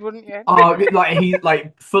gutted, wouldn't you? Oh, like he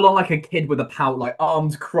full on like a kid with a pout, like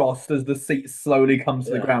arms crossed as the seat slowly comes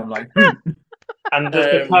to the ground, like. And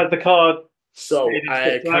does the card? So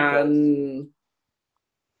I can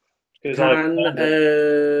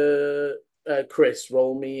Chris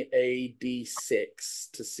roll me a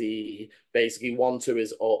d6 to see. Basically, 1, 2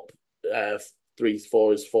 is up, 3,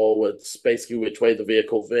 4 is forwards. Basically, which way the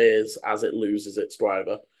vehicle veers as it loses its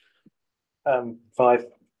driver. 5.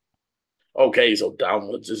 Okay, so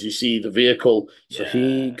downwards as you see the vehicle. So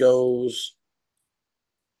he goes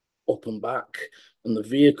up and back, and the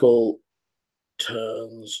vehicle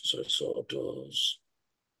turns. So it sort of does.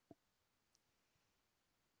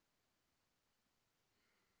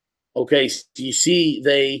 Okay, so you see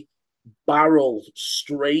they barrel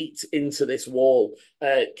straight into this wall.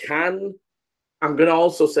 I'm going to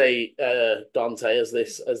also say Dante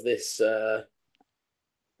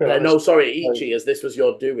no, sorry, Ichi, as this was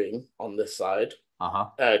your doing on this side.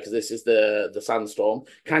 Because this is the sandstorm.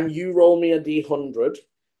 Can you roll me a d100?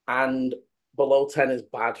 And below 10 is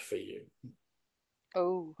bad for you.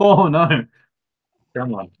 Oh no.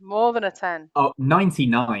 Come on. More than a 10. Oh,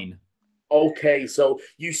 99. Okay, so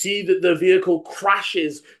you see that the vehicle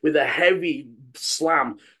crashes with a heavy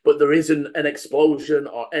slam, but there isn't an explosion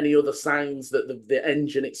or any other signs that the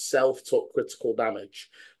engine itself took critical damage.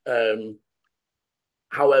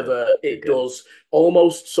 However, it does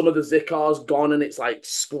almost some of the Zikar's gone, and it's like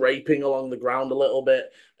scraping along the ground a little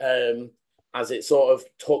bit as it sort of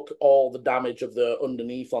took all the damage of the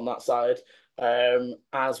underneath on that side.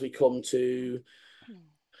 As we come to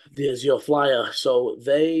the Azure Flyer, so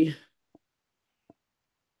they.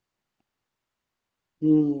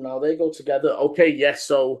 Now they go together. Okay, yes.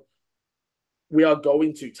 So we are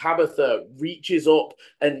going to. Tabitha reaches up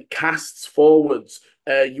and casts forwards.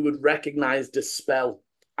 You would recognize Dispel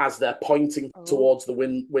as they're pointing towards the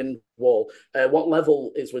wind wall. What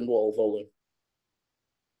level is wind wall volume?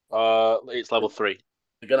 It's level 3.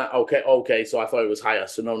 Okay. So I thought it was higher,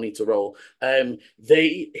 so no need to roll.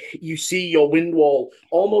 You see your wind wall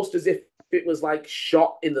almost as if it was like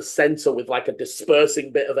shot in the center with like a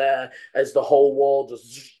dispersing bit of air as the whole wall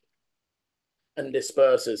just and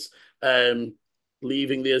disperses,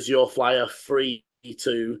 leaving the Azure Flyer free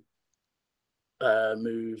to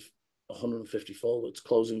move 150 forwards,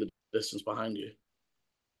 closing the distance behind you.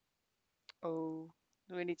 Oh,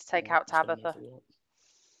 we need to take out Tabitha.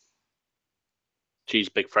 She's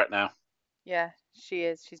a big threat now. Yeah, she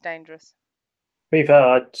is. She's dangerous. To be fair,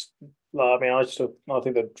 I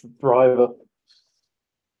think the driver.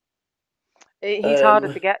 He's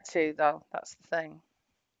harder to get to, though. That's the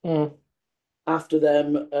thing. After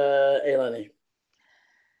them, Eleni.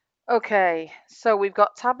 Okay, so we've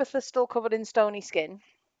got Tabitha still covered in stony skin.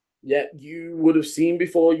 Yeah, you would have seen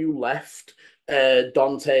before you left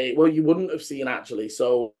Dante. Well, you wouldn't have seen actually.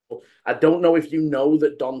 So I don't know if you know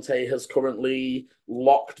that Dante has currently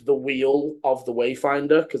locked the wheel of the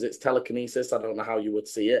Wayfinder because it's telekinesis. I don't know how you would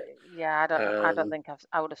see it. Yeah, I don't think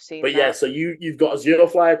I would have seen. But yeah, so you've got a Zero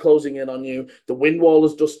Flyer closing in on you. The wind wall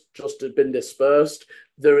has just been dispersed.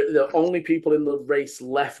 The only people in the race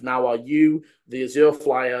left now are you, the Azure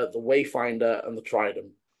Flyer, the Wayfinder, and the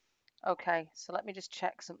Trident. Okay, so let me just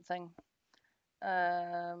check something.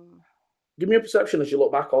 Give me a perception as you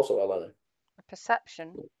look back also, Elena. A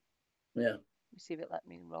perception? Yeah. Let me see if it let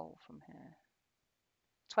me roll from here.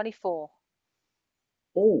 24.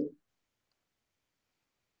 Oh.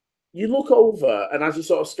 You look over, and as you're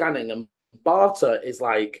sort of scanning, and Barter is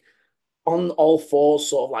like on all fours,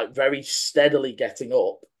 sort of like very steadily getting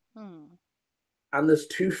up. And there's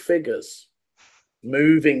 2 figures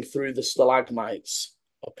moving through the stalagmites,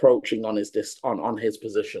 approaching on his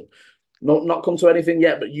position. Not come to anything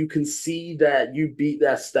yet, but you can see that you beat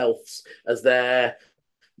their stealths as they're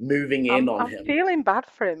moving in on him. I'm feeling bad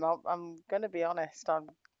for him. I'm going to be honest.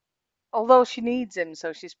 Although she needs him,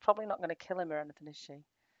 so she's probably not going to kill him or anything, is she?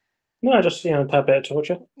 No, just a bit of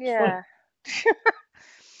torture. Yeah.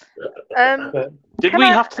 Did we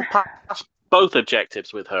have to pass both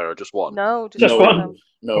objectives with her, or just one? No, just one.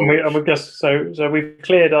 No. And we just so we've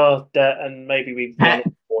cleared our debt, and maybe we've won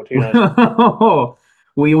on board. Who knows?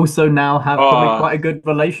 We also now have probably quite a good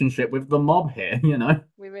relationship with the mob here.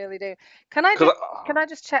 We really do. Can I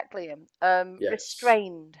just check, Liam? Yes.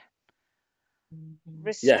 Restrained.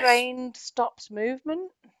 Restrained stops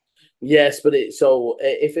movement. Yes, but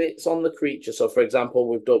if it's on the creature, so for example,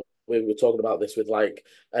 we were talking about this with like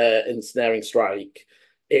ensnaring strike.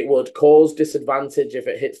 It would cause disadvantage if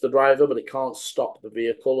it hits the driver, but it can't stop the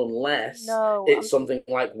vehicle unless it's something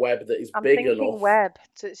like web that is big enough web.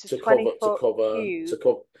 So it's to cover.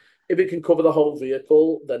 If it can cover the whole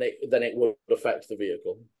vehicle, then it would affect the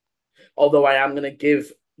vehicle. Although I am going to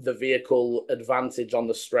give the vehicle advantage on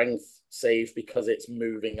the strength save because it's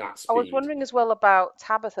moving at speed. I was wondering as well about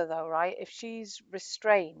Tabitha, though, right? If she's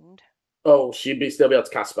restrained. Oh, she'd still be able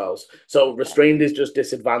to cast spells. So restrained is just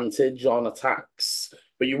disadvantage on attacks,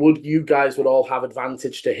 but you guys would all have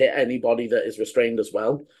advantage to hit anybody that is restrained as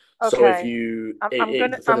well. Okay. So if you, I'm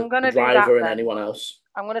gonna driver do that, and anyone else,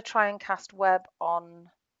 I'm gonna try and cast web on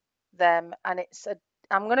them, and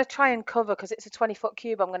I'm gonna try and cover because it's a 20-foot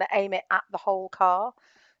cube. I'm gonna aim it at the whole car,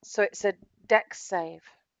 so it's a dex save.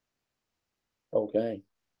 Okay.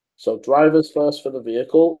 So drivers first for the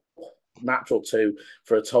vehicle. Natural 2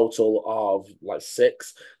 for a total of like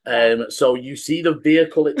 6. So you see the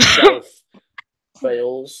vehicle itself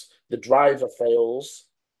fails, the driver fails,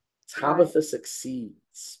 Tabitha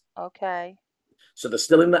succeeds. Okay. So they're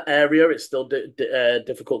still in the area. It's still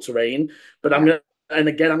difficult terrain, but I'm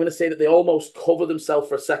gonna say that they almost cover themselves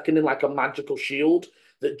for a second in like a magical shield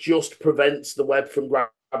that just prevents the web from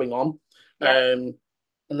grabbing on. And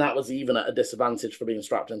that was even at a disadvantage for being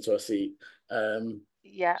strapped into a seat.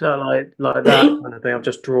 Yeah. So like that kind of thing. I've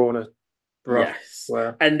just drawn a rough. Yes.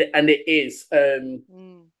 Square. And it is.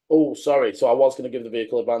 Oh, sorry. So I was going to give the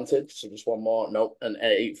vehicle advantage. So just one more. Nope. An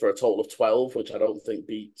 8 for a total of 12, which I don't think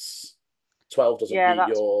beats. 12 doesn't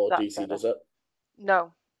beat your DC, better. Does it?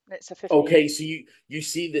 No, it's a 15. Okay, so you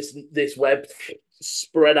see this web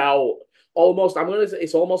spread out. Almost, I'm gonna say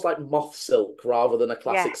it's almost like moth silk rather than a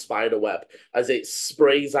classic spider web, as it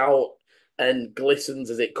sprays out and glistens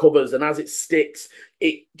as it covers, and as it sticks,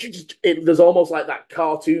 there's almost like that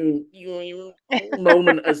cartoon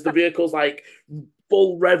moment as the vehicle's like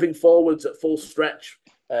full revving forwards at full stretch,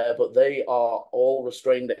 but they are all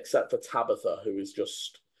restrained except for Tabitha, who is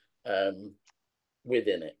just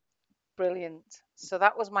within it. Brilliant. So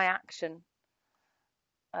that was my action.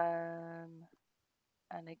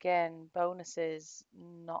 And again, bonuses,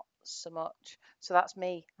 not so much. So that's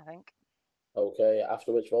me, I think. Okay,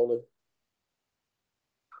 after which rolling?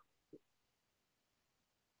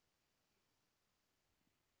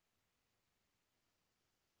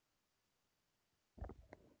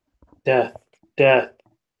 Death, death,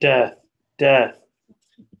 death, death.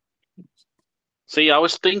 See, I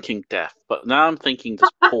was thinking death, but now I'm thinking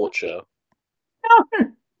just torture.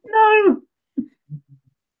 No!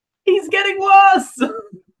 He's getting worse!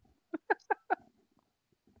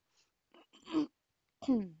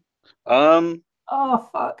 Oh,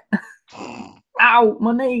 fuck. Ow,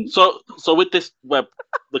 my knee. So with this web,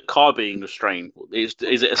 the car being restrained, is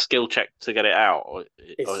it a skill check to get it out? Or,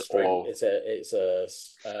 it's a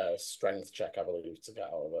strength check, I believe, to get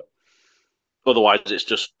out of it. Otherwise, it's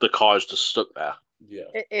just the car's just stuck there.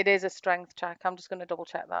 Yeah. It is a strength check. I'm just going to double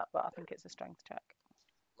check that, but I think it's a strength check.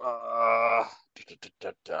 Because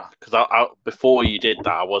before you did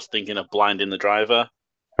that, I was thinking of blinding the driver.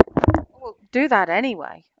 Well, do that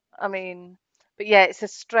anyway. I mean, but yeah, it's a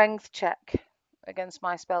strength check against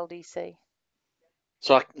my spell DC.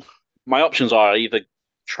 So my options are either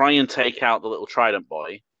try and take out the little trident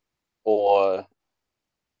boy, or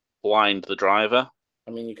blind the driver.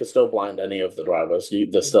 I mean, you could still blind any of the drivers.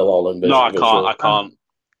 They're still all invisible. No, I can't.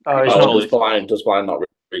 Does blind not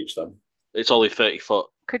reach them? It's only 30 foot.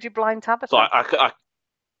 Could you blind Tabitha? So I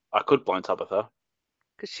could blind Tabitha.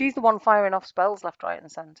 Because she's the one firing off spells left, right,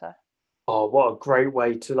 and centre. Oh, what a great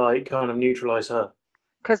way to like kind of neutralise her.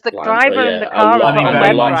 Because the driver in the car. I mean,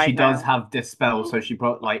 bear in mind she does have dispel, so she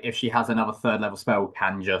if she has another 3rd level spell,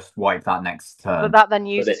 can just wipe that next turn. But that then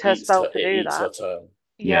uses her spell to do that. Her turn.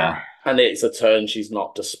 Yeah. And it's a turn she's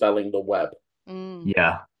not dispelling the web.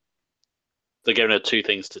 Yeah. They're giving her 2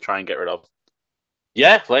 things to try and get rid of.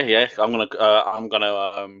 Yeah. I'm gonna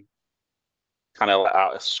kind of let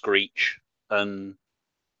out a screech and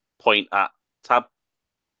point at Tab.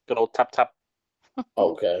 Good old Tab.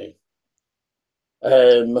 Okay.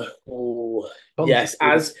 Yes.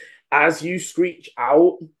 As you screech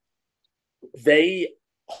out, they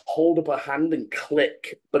hold up a hand and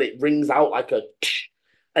click, but it rings out like a,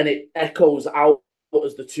 and it echoes out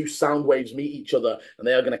as the two sound waves meet each other, and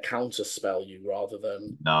they are going to counter spell you rather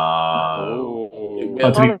than. No.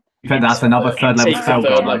 Well, to be fair, that's another third level spell.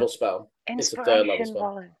 It's a third level spell. It's a third level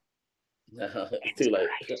spell. It's too late.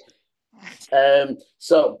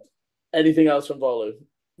 So, anything else from Volu?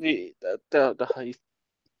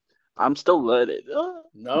 I'm still learning.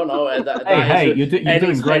 No. Hey, you're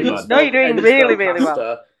doing great, bud. No, you're doing really, really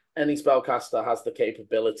well. Any spellcaster has the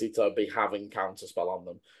capability to be having counterspell on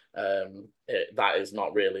them. That is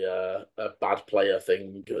not really a bad player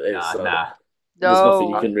thing. Nah. There's nothing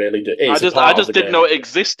you can really do. I just didn't know it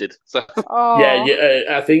existed. So. Oh.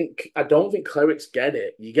 Yeah, I don't think clerics get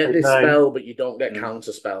it. You get this spell, but you don't get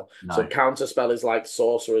counterspell. No. So counterspell is like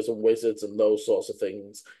sorcerers and wizards and those sorts of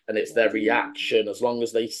things, and it's their reaction as long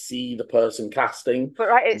as they see the person casting. But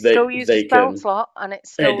it still uses spell slot, and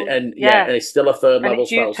it's still and it's still a third level spell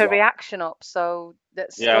slot. And it's used her reaction up, so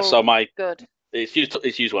that's still so good. It's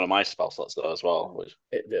used one of my spell slots though as well. Which...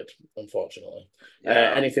 It did, unfortunately.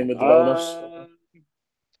 Yeah. Anything with the bonus?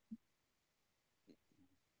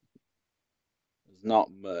 There's not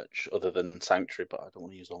much other than Sanctuary, but I don't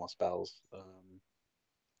want to use all my spells.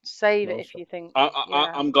 Save it if you think.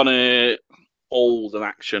 I'm gonna hold an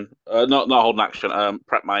action. Not hold an action.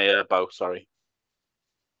 Prep my bow. Sorry.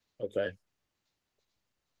 Okay.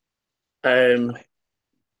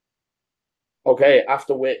 Okay.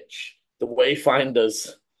 After which. The Wayfinders,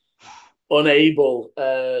 unable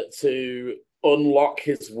to unlock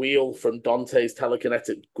his wheel from Dante's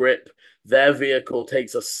telekinetic grip, their vehicle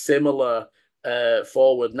takes a similar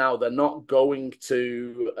forward. Now, they're not going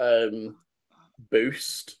to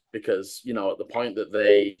boost because, at the point that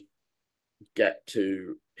they get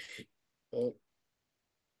to...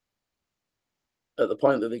 At the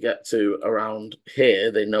point that they get to around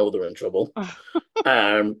here, they know they're in trouble.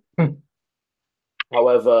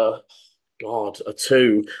 However... God, a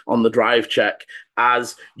 2 on the drive check,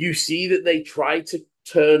 as you see that they try to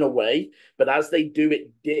turn away, but as they do,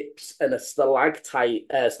 it dips and a stalagmite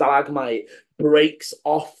breaks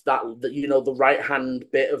off the right hand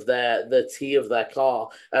bit of the T of their car,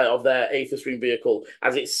 of their Aether Stream vehicle,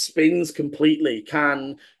 as it spins completely.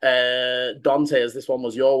 Can Dante, as this one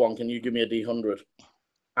was your one, can you give me a D100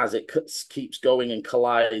 as it keeps going and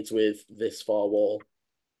collides with this far wall?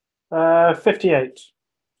 58.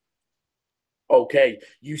 Okay,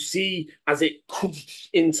 you see as it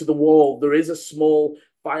into the wall, there is a small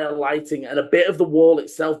fire lighting and a bit of the wall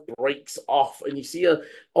itself breaks off, and you see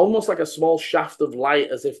almost like a small shaft of light,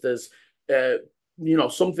 as if there's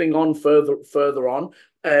something on further on,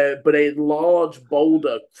 but a large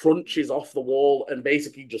boulder crunches off the wall and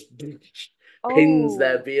basically just pins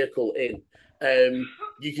their vehicle in.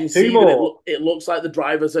 You can see that it looks like the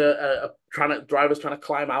drivers are trying to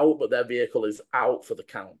climb out, but their vehicle is out for the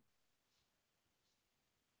count.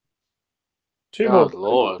 Two more.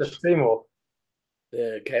 Lord. 2 more.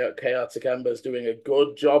 Chaotic Ember's doing a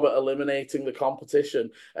good job at eliminating the competition.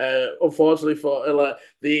 Unfortunately for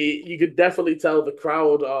you could definitely tell the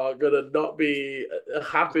crowd are gonna not be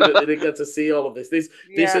happy that they didn't get to see all of this. This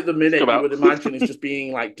at the minute you would imagine is just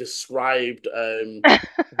being described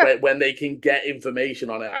when they can get information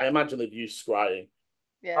on it. I imagine they'd use scrying.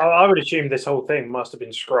 Yeah. I would assume this whole thing must have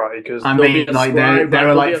been scry because there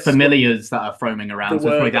are familiars that are roaming around. So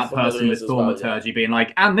probably that person with thaumaturgy being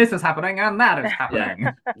and this is happening and that is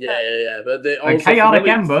happening. Yeah. But chaotic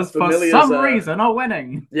embers for some reason are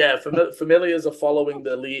winning. Yeah, familiars are following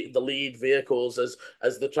the lead vehicles as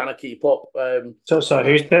they're trying to keep up. So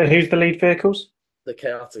who's the lead vehicles? The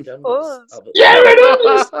chaotic embers. Yeah,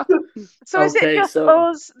 it is. So is it just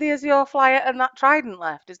us, the Azure Flyer, and that Trident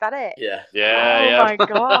left? Is that it? Yeah. Oh my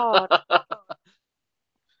god.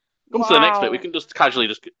 Come to the next bit. We can just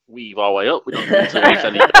casually weave our way up. We don't need to waste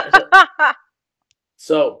any.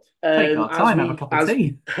 So, as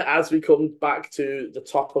we come back to the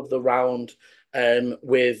top of the round,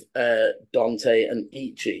 with Dante and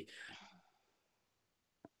Ichi.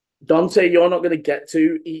 Dante, you're not going to get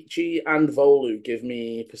to. Ichi and Volu give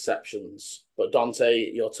me perceptions. But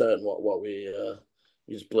Dante, your turn. What we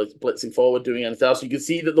you're just blitzing forward, doing anything else? You can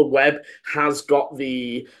see that the web has got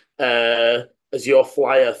the Azure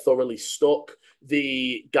Flyer thoroughly stuck.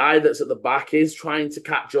 The guy that's at the back is trying to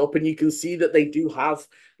catch up, and you can see that they do have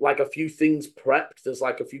a few things prepped. There's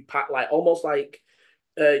a few almost like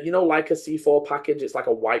a C4 package. It's like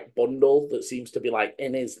a white bundle that seems to be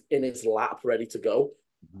in his lap, ready to go.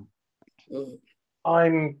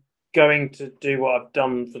 I'm going to do what I've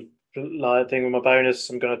done for thing with my bonus.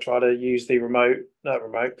 I'm going to try to use the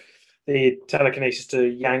telekinesis to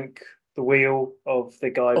yank the wheel of the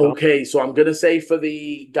guy. Okay, so I'm gonna say for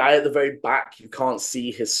the guy at the very back, you can't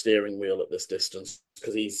see his steering wheel at this distance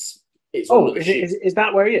because it's under the sheet. Is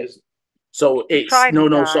that where he is? So it's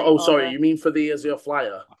no. So sorry, you mean for the Azure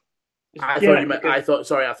Flyer? I thought you meant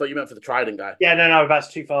for the Trident guy. Yeah, no,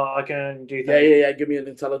 that's too far. I can do that. Yeah. Give me an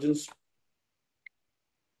intelligence.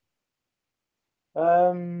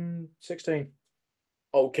 16.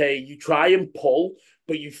 Okay, you try and pull,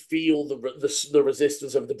 but you feel the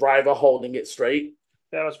resistance of the driver holding it straight.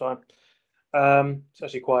 Yeah, that's fine. It's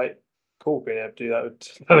actually quite cool being able to do that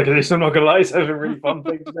with telekinesis. I'm not gonna lie, it's a really fun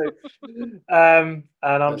thing to do. And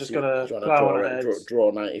I'm just gonna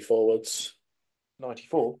draw 90 forwards.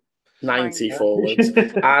 94. 90 forwards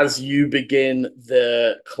as you begin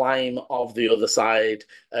the climb of the other side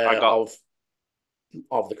of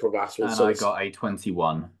the crevasse. And I got a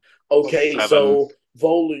 21. Okay, 7. So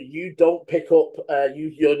Volu, you don't pick up.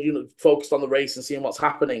 You're focused on the race and seeing what's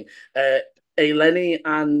happening. Eleni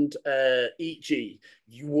and Ichi,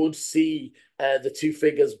 you would see the two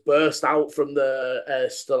figures burst out from the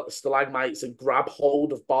stalagmites and grab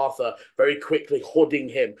hold of Bartha very quickly, hooding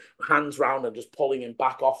him, hands round and just pulling him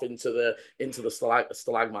back off into the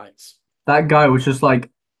stalagmites. That guy was just like,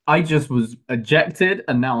 I just was ejected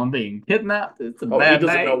and now I'm being kidnapped. It's a bad he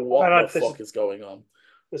doesn't know what the fuck is going on.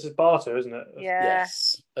 This is Bartha, isn't it? Yeah.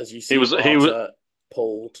 Yes. As you see, he was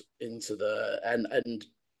pulled into the and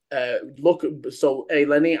look. So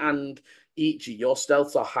Eleni and Ichi, your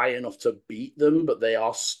stealths are high enough to beat them, but they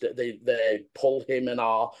are they pull him and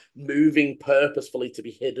are moving purposefully to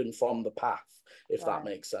be hidden from the path. If that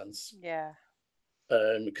makes sense. Yeah.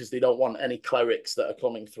 Because they don't want any clerics that are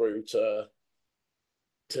coming through to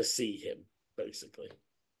see him, basically.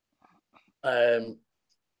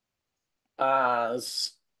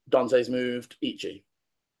 As Dante's moved, Ichi.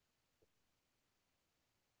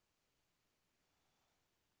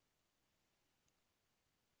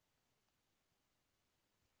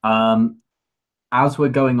 As we're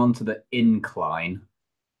going onto the incline,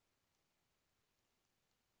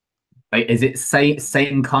 is it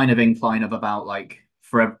same kind of incline of about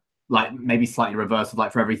maybe slightly reverse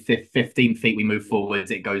of for every 15 feet we move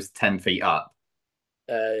forwards, it goes 10 feet up?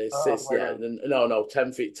 10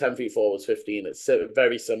 feet forwards, 15. It's a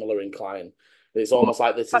very similar incline. It's almost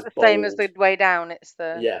like this is the same as the way down. It's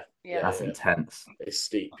the That's intense. It's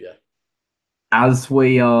steep, yeah. As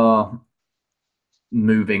we are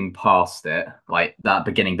moving past it, like that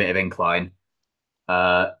beginning bit of incline,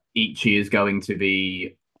 Ichi is going to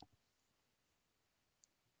be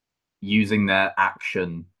using their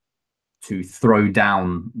action to throw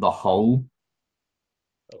down the hole.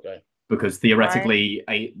 Okay. Because theoretically,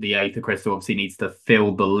 the Aether Crystal obviously needs to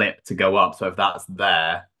fill the lip to go up. So if that's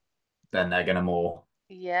there, then they're going to more...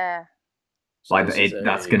 Yeah.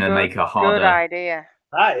 That's going to make a harder... Good idea.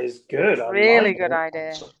 That is good. Really good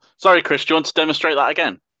idea. Sorry, Chris, do you want to demonstrate that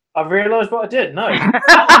again? I've realised what I did. No.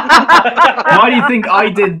 Why do you think I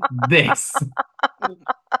did this?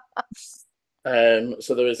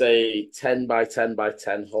 So there is a 10 by 10 by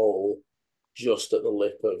 10 hole just at the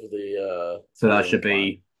lip of the... so that should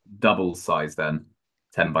be double size then.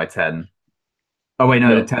 10 by 10. Oh, wait,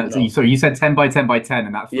 no. So you said 10 by 10 by 10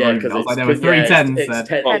 and that's... Yeah, because there were 3 10s.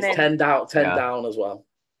 It's 10 down as well.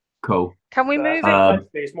 Cool. Can we move it?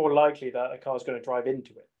 It's more likely that a car's going to drive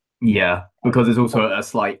into it. Yeah, because there's also a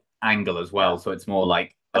slight angle as well, so it's more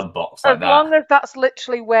like a box like that. As long as that's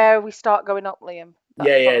literally where we start going up, Liam.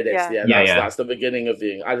 It is. That's the beginning of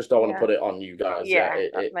the... I just don't want to put it on you guys. Yeah,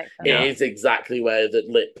 it is exactly where the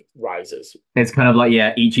lip rises. It's kind of like,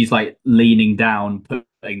 Ichi's like leaning down,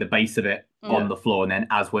 putting the base of it on the floor, and then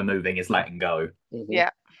as we're moving, it's letting go. Mm-hmm.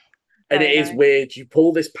 Yeah. And it is weird. You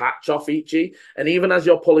pull this patch off, Ichi, and even as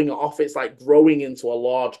you're pulling it off, it's like growing into a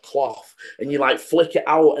large cloth. And you like flick it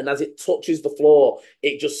out, and as it touches the floor,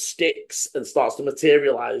 it just sticks and starts to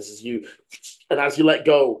materialize as you. And as you let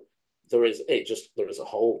go, there is a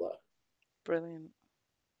hole there. Brilliant.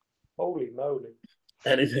 Holy moly!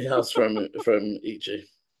 Anything else from Ichi?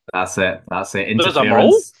 That's it. Interference. There's a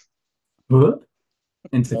mole?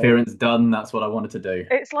 Interference done. That's what I wanted to do.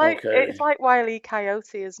 It's like Wile E.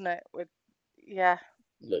 Coyote, isn't it?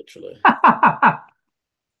 Literally.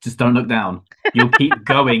 Just don't look down. You'll keep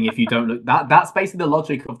going if you don't look. That's basically the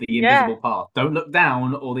logic of the invisible path. Don't look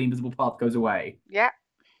down, or the invisible path goes away. Yeah.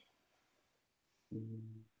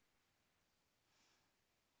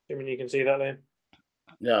 I mean, you can see that then.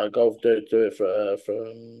 Yeah, go do it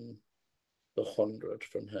from the 100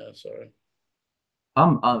 from here. Sorry.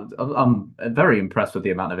 I'm very impressed with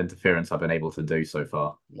the amount of interference I've been able to do so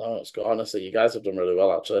far. No, it's good. Honestly, you guys have done really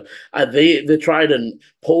well, actually. The trident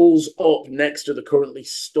pulls up next to the currently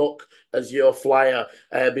stuck as your flyer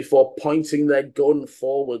before pointing their gun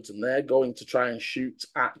forwards, and they're going to try and shoot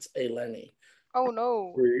at Eleni. Oh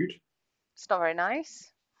no! Rude. It's not very nice.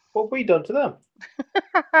 What have we done to them?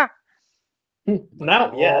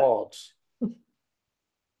 Now, yeah.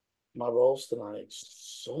 My rolls tonight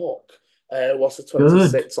suck. What's the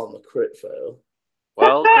 26 on the crit fail?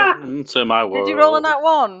 Welcome to my world. Did you roll on that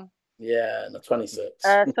one? Yeah, and the 26.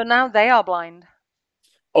 So now they are blind.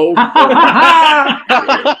 Oh,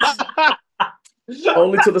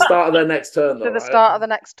 only to the start of their next turn, though. To the start of the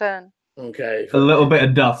next turn. Okay. A little bit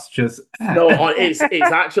of dust just. No, it's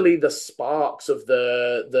actually the sparks of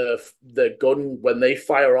the gun when they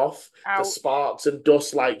fire off. Ouch. The sparks and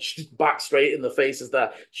dust like back straight in the faces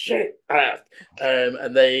there. Shit. And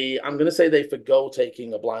I'm gonna say they forgo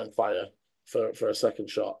taking a blind fire for a second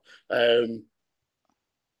shot. And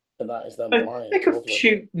that is them blind. They could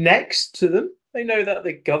shoot next to them. They know that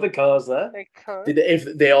the other car's there. They could.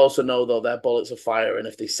 If they also know though their bullets are fire, and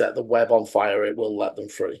if they set the web on fire, it will let them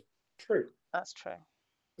free. True. That's true.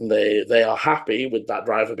 They are happy with that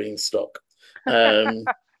driver being stuck. However,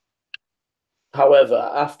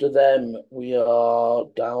 after them, we are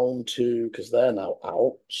down to, because they're now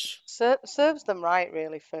out. Serves them right,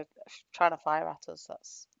 really, for trying to fire at us.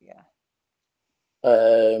 That's, yeah.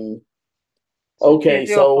 Okay,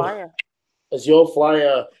 so as your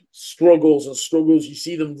flyer struggles and struggles, you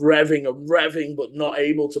see them revving and revving, but not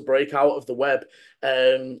able to break out of the web.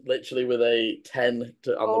 Literally with a 10 on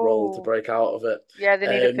the roll to break out of it. Yeah, they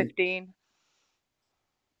need a 15.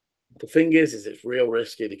 The thing is it's real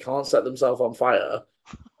risky. They can't set themselves on fire.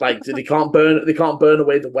 Like they can't burn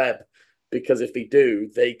away the web, because if they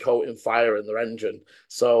do, they coat in fire in their engine.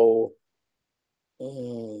 So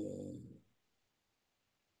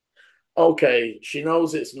okay, she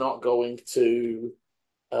knows it's not going to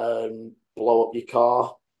blow up your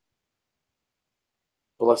car.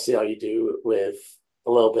 But let's see how you do with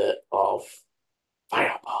a little bit of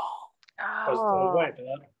fireball. Oh,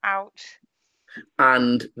 ouch.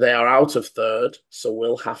 And they are out of third, so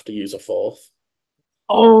we'll have to use a fourth.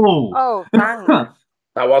 Oh, thanks.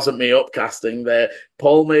 That wasn't me upcasting there.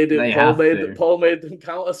 Paul made them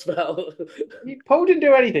counterspell. Paul didn't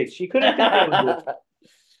do anything. She couldn't have done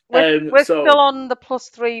We're still on the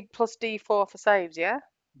 +3 plus D4 for saves, yeah?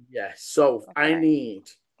 Yes. So okay. I need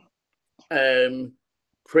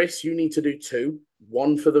Chris, you need to do 2.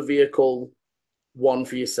 1 for the vehicle, 1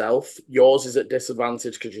 for yourself. Yours is at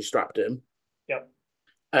disadvantage because you strapped him. Yep.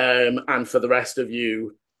 And for the rest of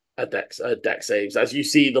you, a deck saves. As you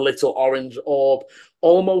see the little orange orb,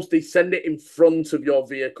 almost they send it in front of your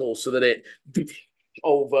vehicle so that it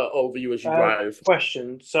over you as you drive.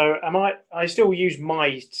 Question. So I still use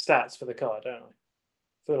my stats for the car, don't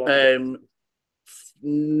I?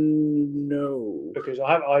 No. Because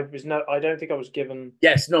I don't think I was given.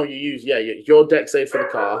 Yes, no, you use your deck save for the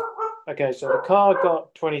car. Okay, so the car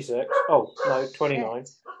got 26. Oh no, 29.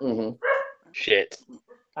 Mm-hmm. Shit.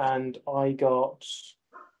 And I got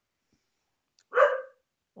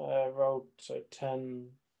rolled 10,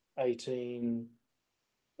 18,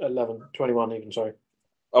 11, 21 even, sorry.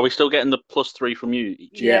 Are we still getting the +3 from you?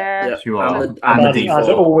 Yeah. You are. And a D4. That's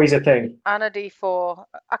always a thing. And a D4.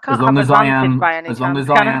 I can't as long have as I am, by any as long chance,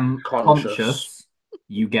 as I am conscious,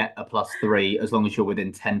 you get a +3 as long as you're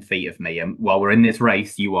within 10 feet of me. And while we're in this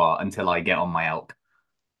race, you are until I get on my elk.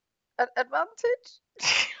 Advantage?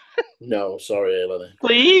 No, sorry, Eleni.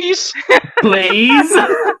 Please, please.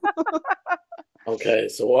 Okay,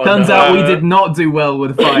 so turns out we did not do well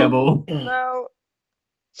with fireball. No.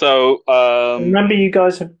 So remember, you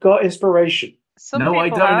guys have got inspiration. No, I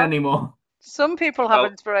don't anymore. Some people have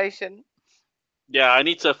inspiration. Yeah, I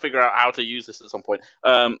need to figure out how to use this at some point.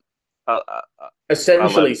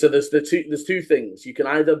 Essentially, so there's two things. You can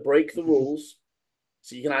either break the rules,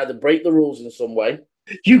 in some way.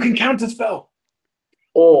 You can counterspell,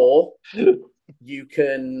 or you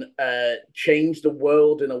can change the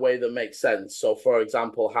world in a way that makes sense. So, for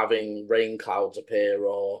example, having rain clouds appear,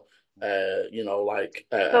 or a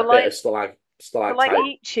bit of stalactite.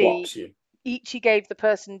 Ichi gave the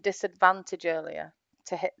person disadvantage earlier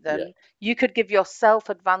to hit them. Yeah. You could give yourself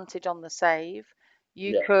advantage on the save.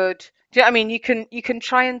 You could. Do you know what I mean? You can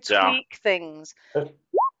try and tweak things. But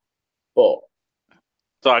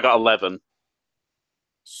so I got 11.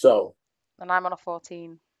 So. And I'm on a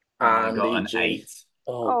 14. And I got an 8.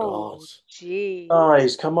 Oh God. Gee.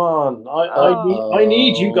 Guys, come on! I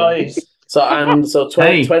need you guys. So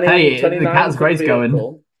 20, 29 the cat's grace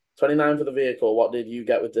going. 29 for the vehicle. What did you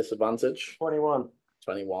get with disadvantage? 21.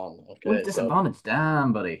 21. Okay. With disadvantage,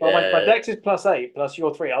 damn, buddy. Well, my dex is +8 plus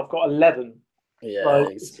your 3. I've got 11. Yeah, so...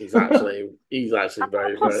 he's actually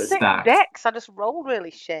very, very stacked. Dex. I just rolled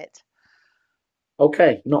really shit.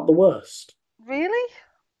 Okay, not the worst. Really?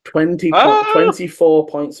 24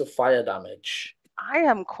 points of fire damage. I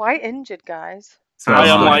am quite injured, guys. So I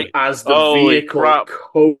am like, as the vehicle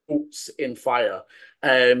coats in fire.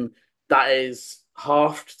 That is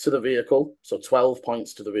halved to the vehicle, so 12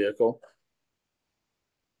 points to the vehicle.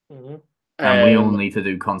 Mm-hmm. And we all need to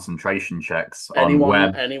do concentration checks on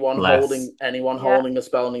web. Anyone holding a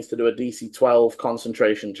spell needs to do a DC 12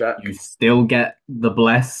 concentration check. You still get the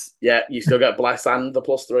bless. Yeah, you still get bless and the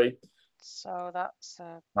 +3. So that's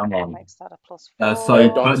makes that a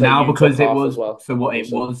 +4. But now because it was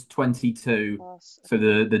it was 22. Plus so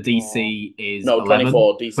the DC is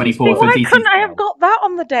 24. DC 24. Why couldn't I have got that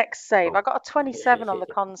on the dex save? I got a 27 on the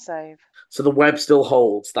con save. So the web still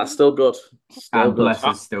holds. That's still good. And bless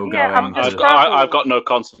is still going. I've got no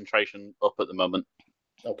concentration up at the moment.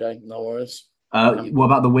 Okay, no worries. What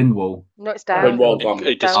about the wind wall? No, it's down. Wind wall gone.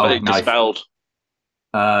 It dispelled.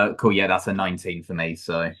 Cool. Yeah, that's a 19 for me.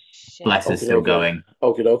 So bless is still going.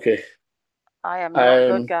 Okay. I am not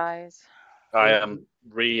good, guys. I am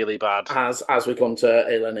really bad. As we come to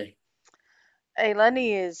Eleni.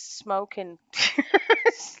 Eleni is smoking.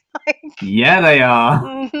 Yeah, they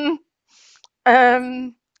are.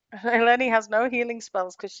 Eleni has no healing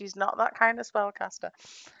spells because she's not that kind of spellcaster.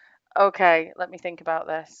 Okay, let me think about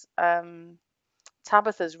this.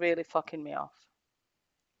 Tabitha's really fucking me off.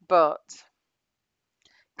 But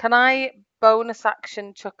can I bonus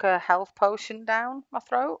action chuck a health potion down my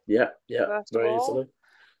throat? Yeah, very easily.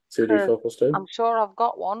 2d4 + 2. I'm sure I've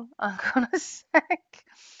got one. I'm gonna sec.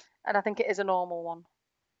 And I think it is a normal one.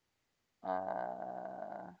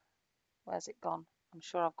 Where's it gone? I'm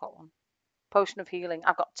sure I've got one. Potion of healing.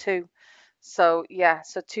 I've got 2. So yeah,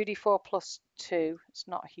 so 2d4 + 2. It's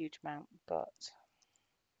not a huge amount, but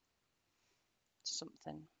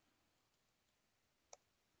something.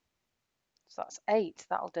 So that's 8.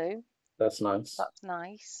 That'll do. That's nice. That's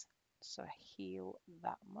nice. So heal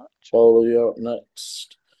that much. Follow you up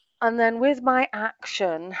next. And then with my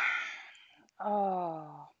action,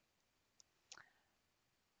 let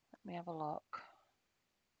me have a look.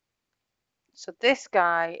 So this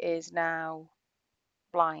guy is now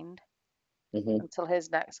blind until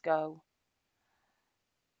his next go.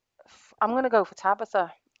 I'm going to go for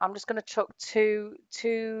Tabitha. I'm just going to chuck two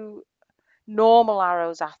normal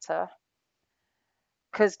arrows at her.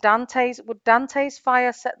 Because would Dante's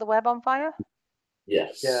fire set the web on fire?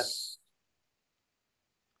 Yes. Yeah.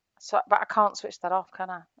 So, but I can't switch that off,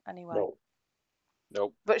 can I? Anyway.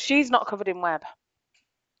 Nope. But she's not covered in web.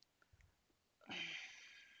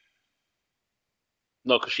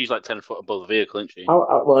 No, because she's like 10 foot above the vehicle, isn't she?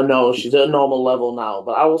 Well, no, she's at a normal level now.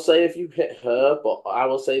 But I will say if you hit her, but I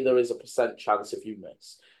will say there is a % chance if you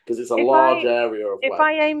miss. Because it's a large area of web. If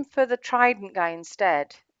I aim for the trident guy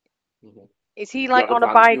instead, is he like on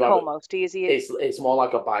a bike almost? It's more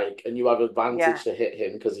like a bike, and you have advantage to hit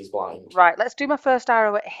him because he's blind. Right, let's do my first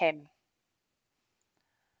arrow at him.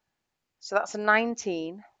 So that's a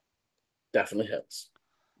 19. Definitely hits.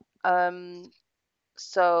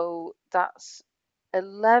 So that's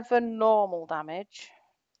 11 normal damage.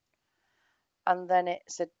 And then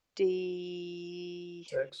it's a D6.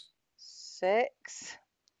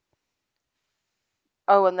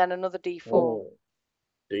 Oh, and then another D4. Oh,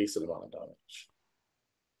 decent amount of damage.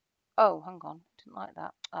 Oh, hang on. Didn't like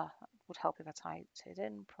that. That would help if I typed it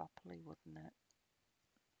in properly, wouldn't it?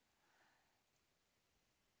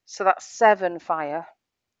 So that's 7 fire.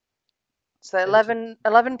 So 11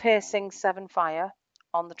 piercing, 7 fire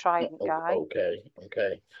on the trident guy. Okay.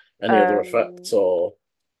 Any other effects or?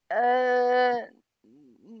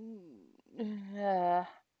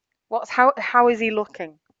 How is he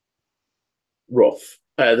looking? Rough.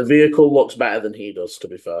 The vehicle looks better than he does, to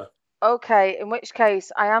be fair. Okay, in which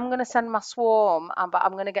case I am going to send my swarm, but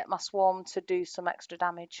I'm going to get my swarm to do some extra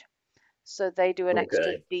damage. So they do an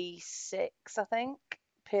extra D6, I think,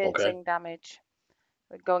 piercing damage.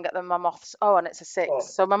 We go and get my moths. Oh, and it's a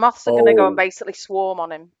 6. So my moths are going to go and basically swarm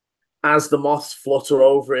on him. As the moths flutter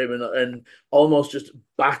over him and almost just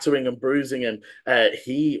battering and bruising him,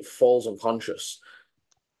 he falls unconscious.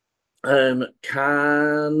 Can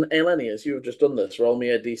Eleni, as you have just done this, roll me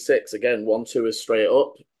a D6 again? 1, 2 is straight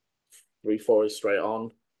up, 3, 4 is straight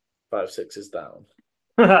on, 5, 6 is down.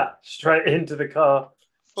 Straight into the car.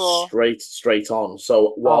 4. Straight on.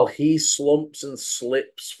 So while he slumps and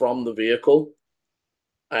slips from the vehicle,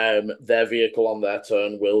 their vehicle on their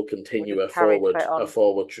turn will continue a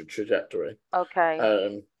forward trajectory.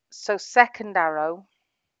 Okay. So second arrow.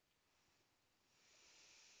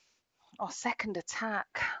 Oh, second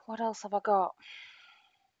attack. What else have I got?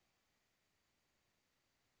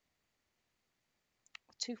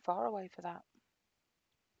 Too far away for that.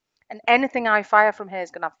 And anything I fire from here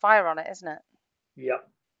is going to have fire on it, isn't it? Yep.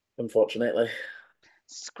 Unfortunately.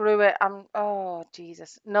 Screw it. Oh,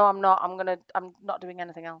 Jesus. No, I'm not. I'm not doing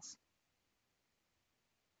anything else.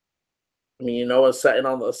 I mean, you know, a setting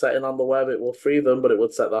on the web, it will free them, but it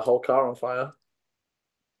would set the whole car on fire.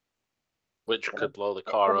 Which could blow the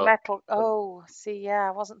car up. Metal. Oh, see, yeah,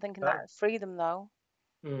 I wasn't thinking that. Free them, though.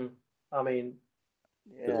 I mean...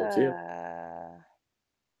 Yeah.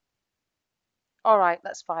 All right,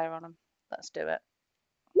 let's fire on them. Let's do it.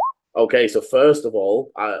 Okay, so first of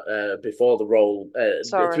all, before the roll,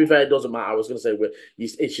 to be fair, it doesn't matter. I was going to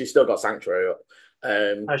say she's still got sanctuary up.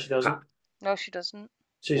 No, she doesn't. No, she doesn't.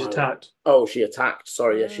 She's attacked. Oh, she attacked.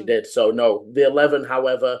 Sorry, yes, she did. So no, the 11.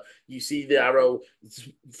 However, you see the arrow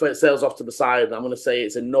sails off to the side. And I'm going to say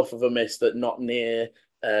it's enough of a miss that not near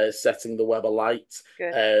setting the web alight.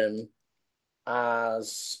 Good.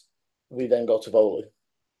 As we then go to Volu.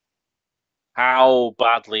 How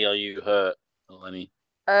badly are you hurt, Eleni?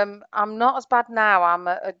 I'm not as bad now. I'm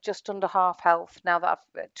at just under half health now that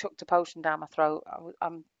I've chucked a potion down my throat.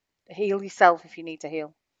 I'm heal yourself if you need to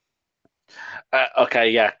heal. Okay,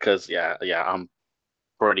 yeah, because I'm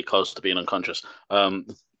pretty close to being unconscious.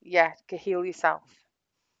 Yeah, heal yourself.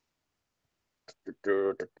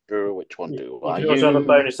 Which one do I use? You can also have a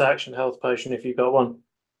bonus action health potion if you've got one.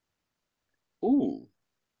 Ooh,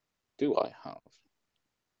 do I have?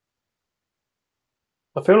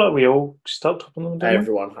 I feel like we all stopped up on them.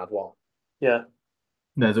 Everyone had one. Yeah.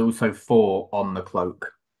 There's also 4 on the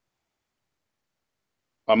cloak.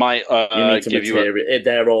 I might you need to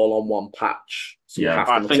they're all on one patch. So you have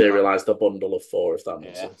to materialize the bundle of 4, if that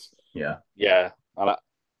makes sense. Yeah. Yeah.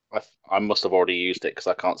 I must have already used it because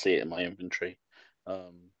I can't see it in my inventory.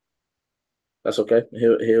 That's okay.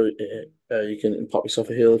 You can pop yourself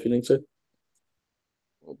a heal if you need to.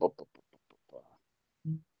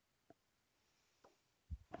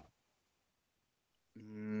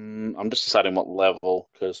 I'm just deciding what level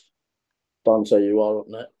because Dante, you are up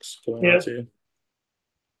next. Yeah.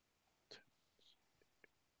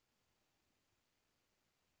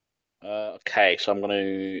 Okay, so I'm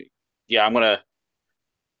gonna.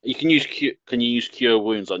 You can use cure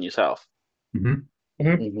wounds on yourself?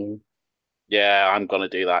 Yeah, I'm gonna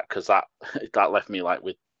do that because that left me like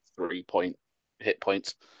with 3 hit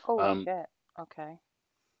points. Oh shit. Okay.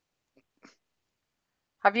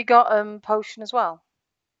 Have you got potion as well?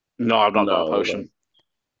 No, I've not got a potion.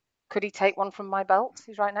 Could he take one from my belt?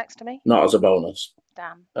 He's right next to me. Not as a bonus.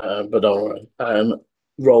 Damn. But don't worry.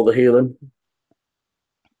 Roll the healing.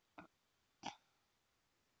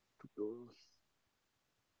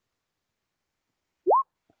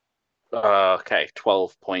 Okay,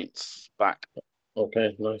 12 points back.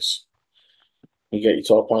 Okay, nice. You get your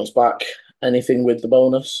 12 points back. Anything with the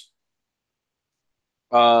bonus?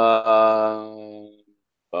 Bonus.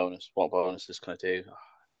 What bonuses can I do?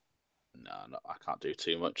 No, I can't do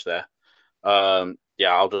too much there.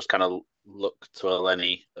 Yeah, I'll just kind of look to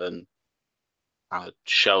Eleni and kind of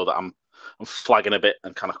show that I'm flagging a bit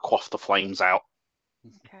and kind of quaff the flames out.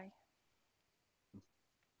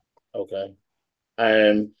 Okay.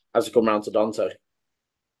 As you come round to Dante.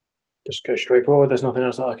 Just go straight forward. There's nothing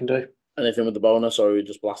else that I can do. Anything with the bonus, or are we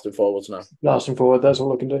just blasting forwards now? Blasting forward, that's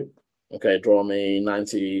all I can do. Okay, draw me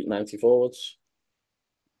 90 forwards.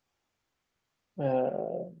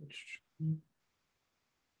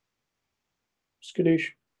 Skadoosh.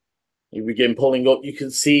 You begin pulling up. You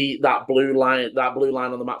can see that blue line. That blue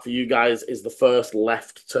line on the map for you guys is the first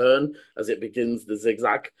left turn as it begins the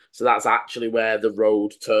zigzag. So that's actually where the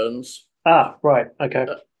road turns. Ah, right. Okay.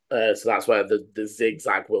 So that's where the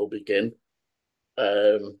zigzag will begin.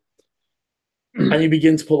 And you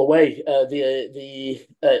begin to pull away.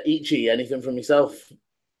 Ichi, anything from yourself?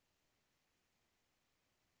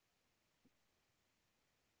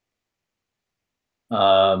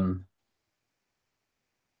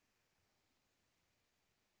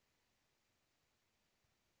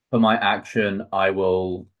 For my action, I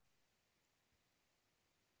will.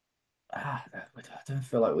 I don't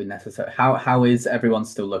feel like we necessarily. How is everyone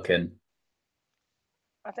still looking?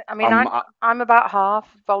 I'm about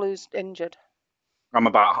half. Volu's injured. I'm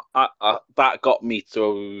about. That got me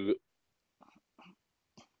to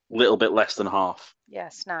a little bit less than half. Yeah,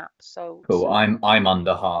 snap. So cool. I'm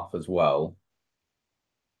under half as well.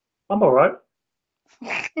 I'm all right.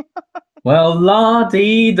 Well, la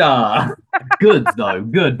dee da. Good though,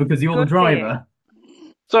 good because you're the driver.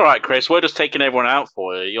 It's all right, Chris. We're just taking everyone out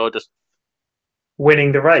for you. You're just.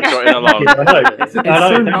 winning the race. It's so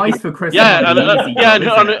nice for Chris.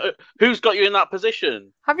 Who's got you in that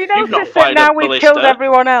position? Have you noticed that now we've killed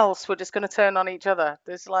everyone else, we're just going to turn on each other?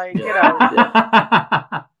 There's like, you know.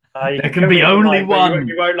 There can be only one.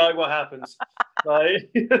 You won't like what happens.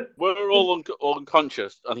 We're all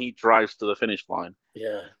unconscious, and he drives to the finish line.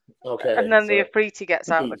 Yeah. Okay. And then the Afriti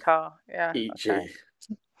gets out of the car. Yeah. Okay.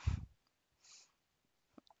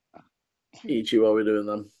 Ichi, what are we doing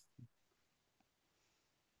then?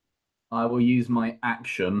 I will use my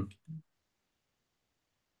action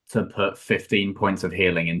to put 15 points of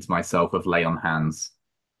healing into myself with Lay on Hands.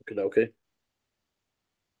 Okay.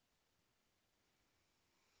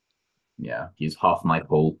 Yeah, use half my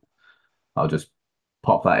pool. I'll just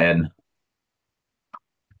pop that in.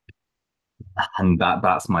 And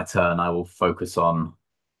that's my turn. I will focus on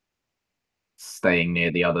staying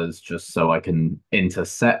near the others just so I can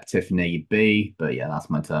intercept if need be. But yeah, that's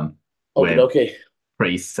my turn. Okay.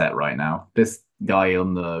 Pretty set right now. This guy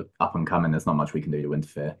on the up and coming, there's not much we can do to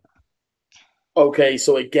interfere. Okay,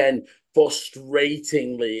 so again,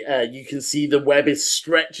 frustratingly, you can see the web is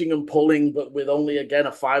stretching and pulling, but with only, again,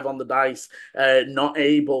 a 5 on the dice, not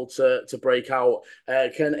able to break out.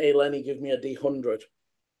 Can Eleni give me a D100?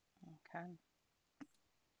 Okay.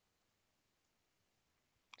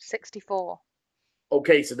 64.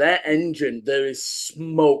 Okay, so their engine, there is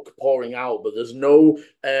smoke pouring out, but there's no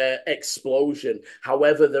explosion.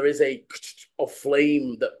 However, there is a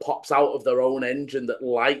flame that pops out of their own engine that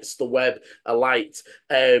lights the web alight.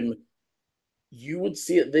 You would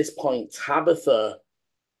see at this point, Tabitha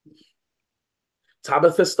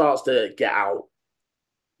starts to get out,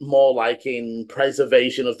 more like in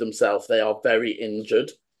preservation of themselves. They are very injured.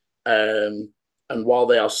 And while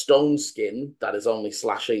they are stone skin, that is only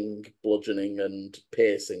slashing, bludgeoning, and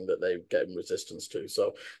piercing that they get resistance to.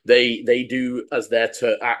 So they do, as their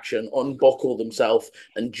action, unbuckle themselves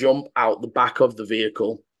and jump out the back of the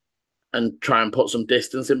vehicle and try and put some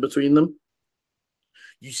distance in between them.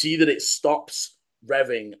 You see that it stops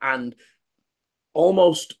revving and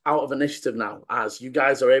almost out of initiative now, as you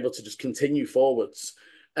guys are able to just continue forwards.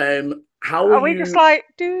 How are we you, just like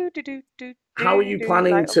how are you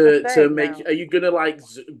planning like to make? now? Are you gonna like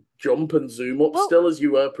jump and zoom up still as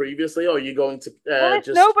you were previously, or are you going to if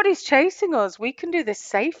nobody's chasing us, we can do this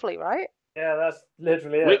safely, right? Yeah, that's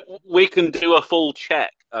literally it. We can do a full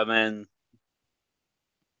check and then.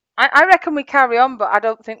 I reckon we carry on, but I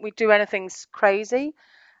don't think we do anything crazy,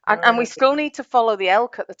 and we still need to follow the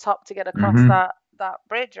elk at the top to get across that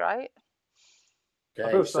bridge, right? Okay,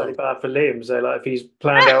 I feel slightly bad for Liam, so like if he's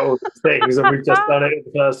planned out all these things and we've just done it in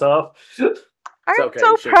the first half. I'm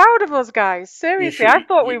so proud of us, guys. Seriously, I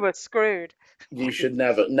thought we were screwed. You should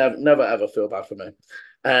never ever feel bad for me.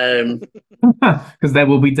 Because there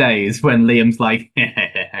will be days when Liam's like,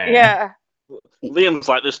 yeah. Liam's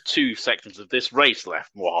like, there's 2 sections of this race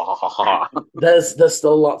left. There's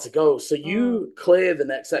still a lot to go. So you clear the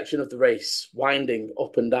next section of the race, winding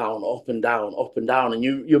up and down, up and down, up and down, and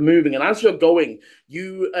you're moving. And as you're going,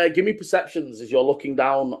 you give me perceptions as you're looking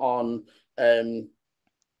down on the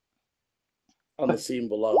scene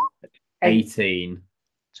below. 18.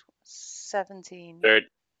 17.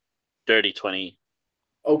 Dirty 20.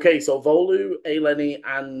 Okay, so Volu, Eleni,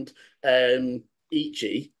 and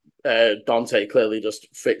Ichi. Dante clearly just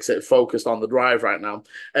focused on the drive right now.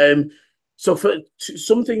 So for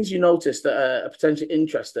some things you noticed that are potentially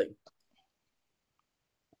interesting.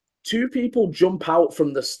 2 people jump out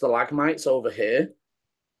from the stalagmites over here,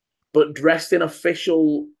 but dressed in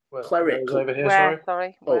official cleric. Over here,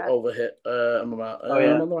 sorry. Over here. I'm about.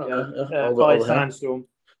 By Sandstorm.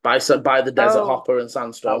 By the Desert Hopper and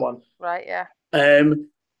Sandstorm. That one. Right, yeah.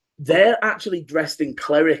 They're actually dressed in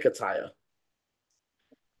cleric attire.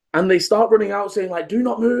 And they start running out saying, like, do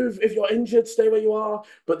not move. If you're injured, stay where you are.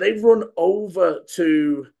 But they run over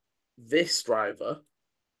to this driver.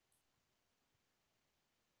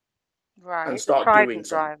 Right. And start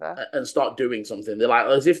doing something. They're like,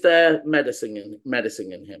 as if they're medicining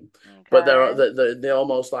him. Okay. But they're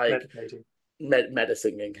almost like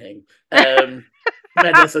medicining him.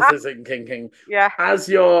 Medicine. Yeah. As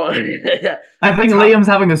you're, I think Liam's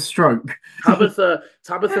having a stroke.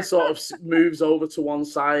 Tabitha sort of moves over to one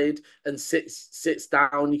side and sits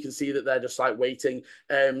down. You can see that they're just like waiting.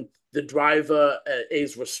 The driver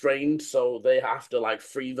is restrained, so they have to like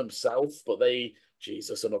free themselves. But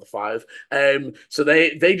Jesus, another 5. So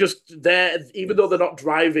they're even though they're not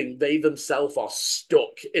driving, they themselves are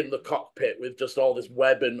stuck in the cockpit with just all this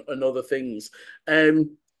web and other things.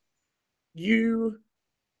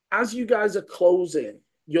 As you guys are closing,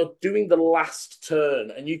 you're doing the last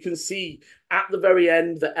turn, and you can see at the very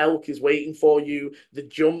end the elk is waiting for you, the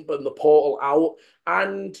jump and the portal out.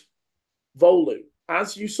 And Volu,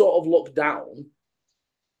 as you sort of look down,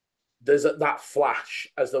 there's that flash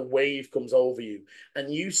as the wave comes over you,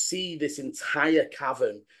 and you see this entire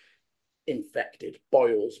cavern infected,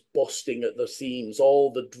 boils busting at the seams,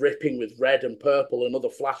 all the dripping with red and purple and other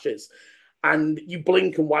flashes. And you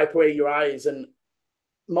blink and wipe away your eyes, and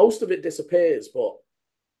most of it disappears, but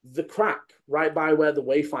the crack right by where the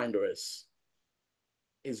Wayfinder is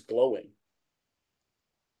glowing.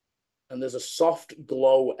 And there's a soft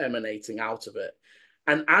glow emanating out of it.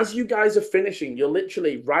 And as you guys are finishing, you're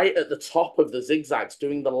literally right at the top of the zigzags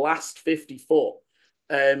doing the last 50 foot.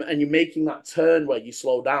 And you're making that turn where you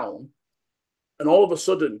slow down. And all of a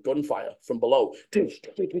sudden, gunfire from below.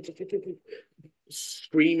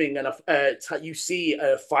 Screaming, and you see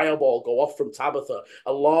a fireball go off from Tabitha,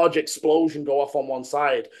 a large explosion go off on one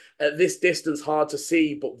side. At this distance, hard to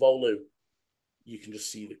see, but Volu, you can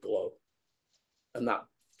just see the glow and that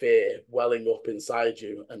fear welling up inside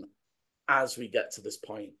you. And as we get to this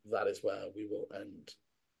point, that is where we will end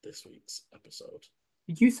this week's episode.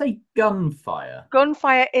 Did you say gunfire?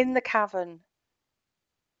 Gunfire in the cavern.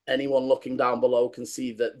 Anyone looking down below can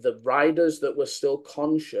see that the riders that were still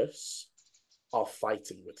conscious are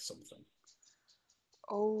fighting with something.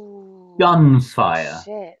 Oh, gunfire!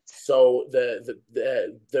 Shit. So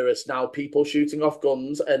there is now people shooting off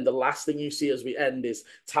guns, and the last thing you see as we end is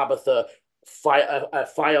Tabitha fire a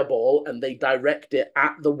fireball, and they direct it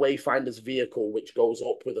at the Wayfinder's vehicle, which goes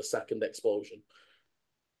up with a second explosion.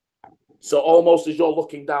 So almost as you're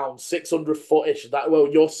looking down, 600 foot-ish,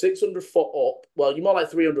 you're 600 foot up. Well, you're more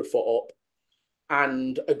like 300 foot up,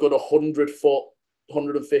 and a good 100 foot,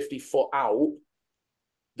 150 foot out,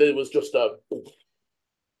 there was just a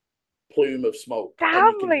plume of smoke. Damn,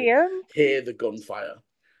 and you can Liam. hear the gunfire.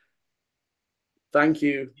 Thank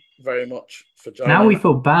you very much for joining. Now we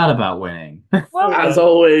feel bad about winning. Well, as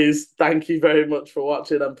always, thank you very much for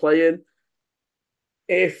watching and playing.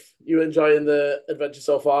 If you're enjoying the adventure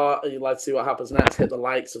so far and you'd like to see what happens next, hit the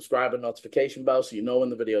like, subscribe, and notification bell so you know when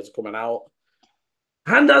the videos are coming out.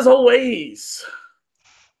 And as always,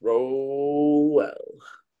 roll well.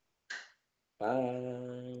 Bye.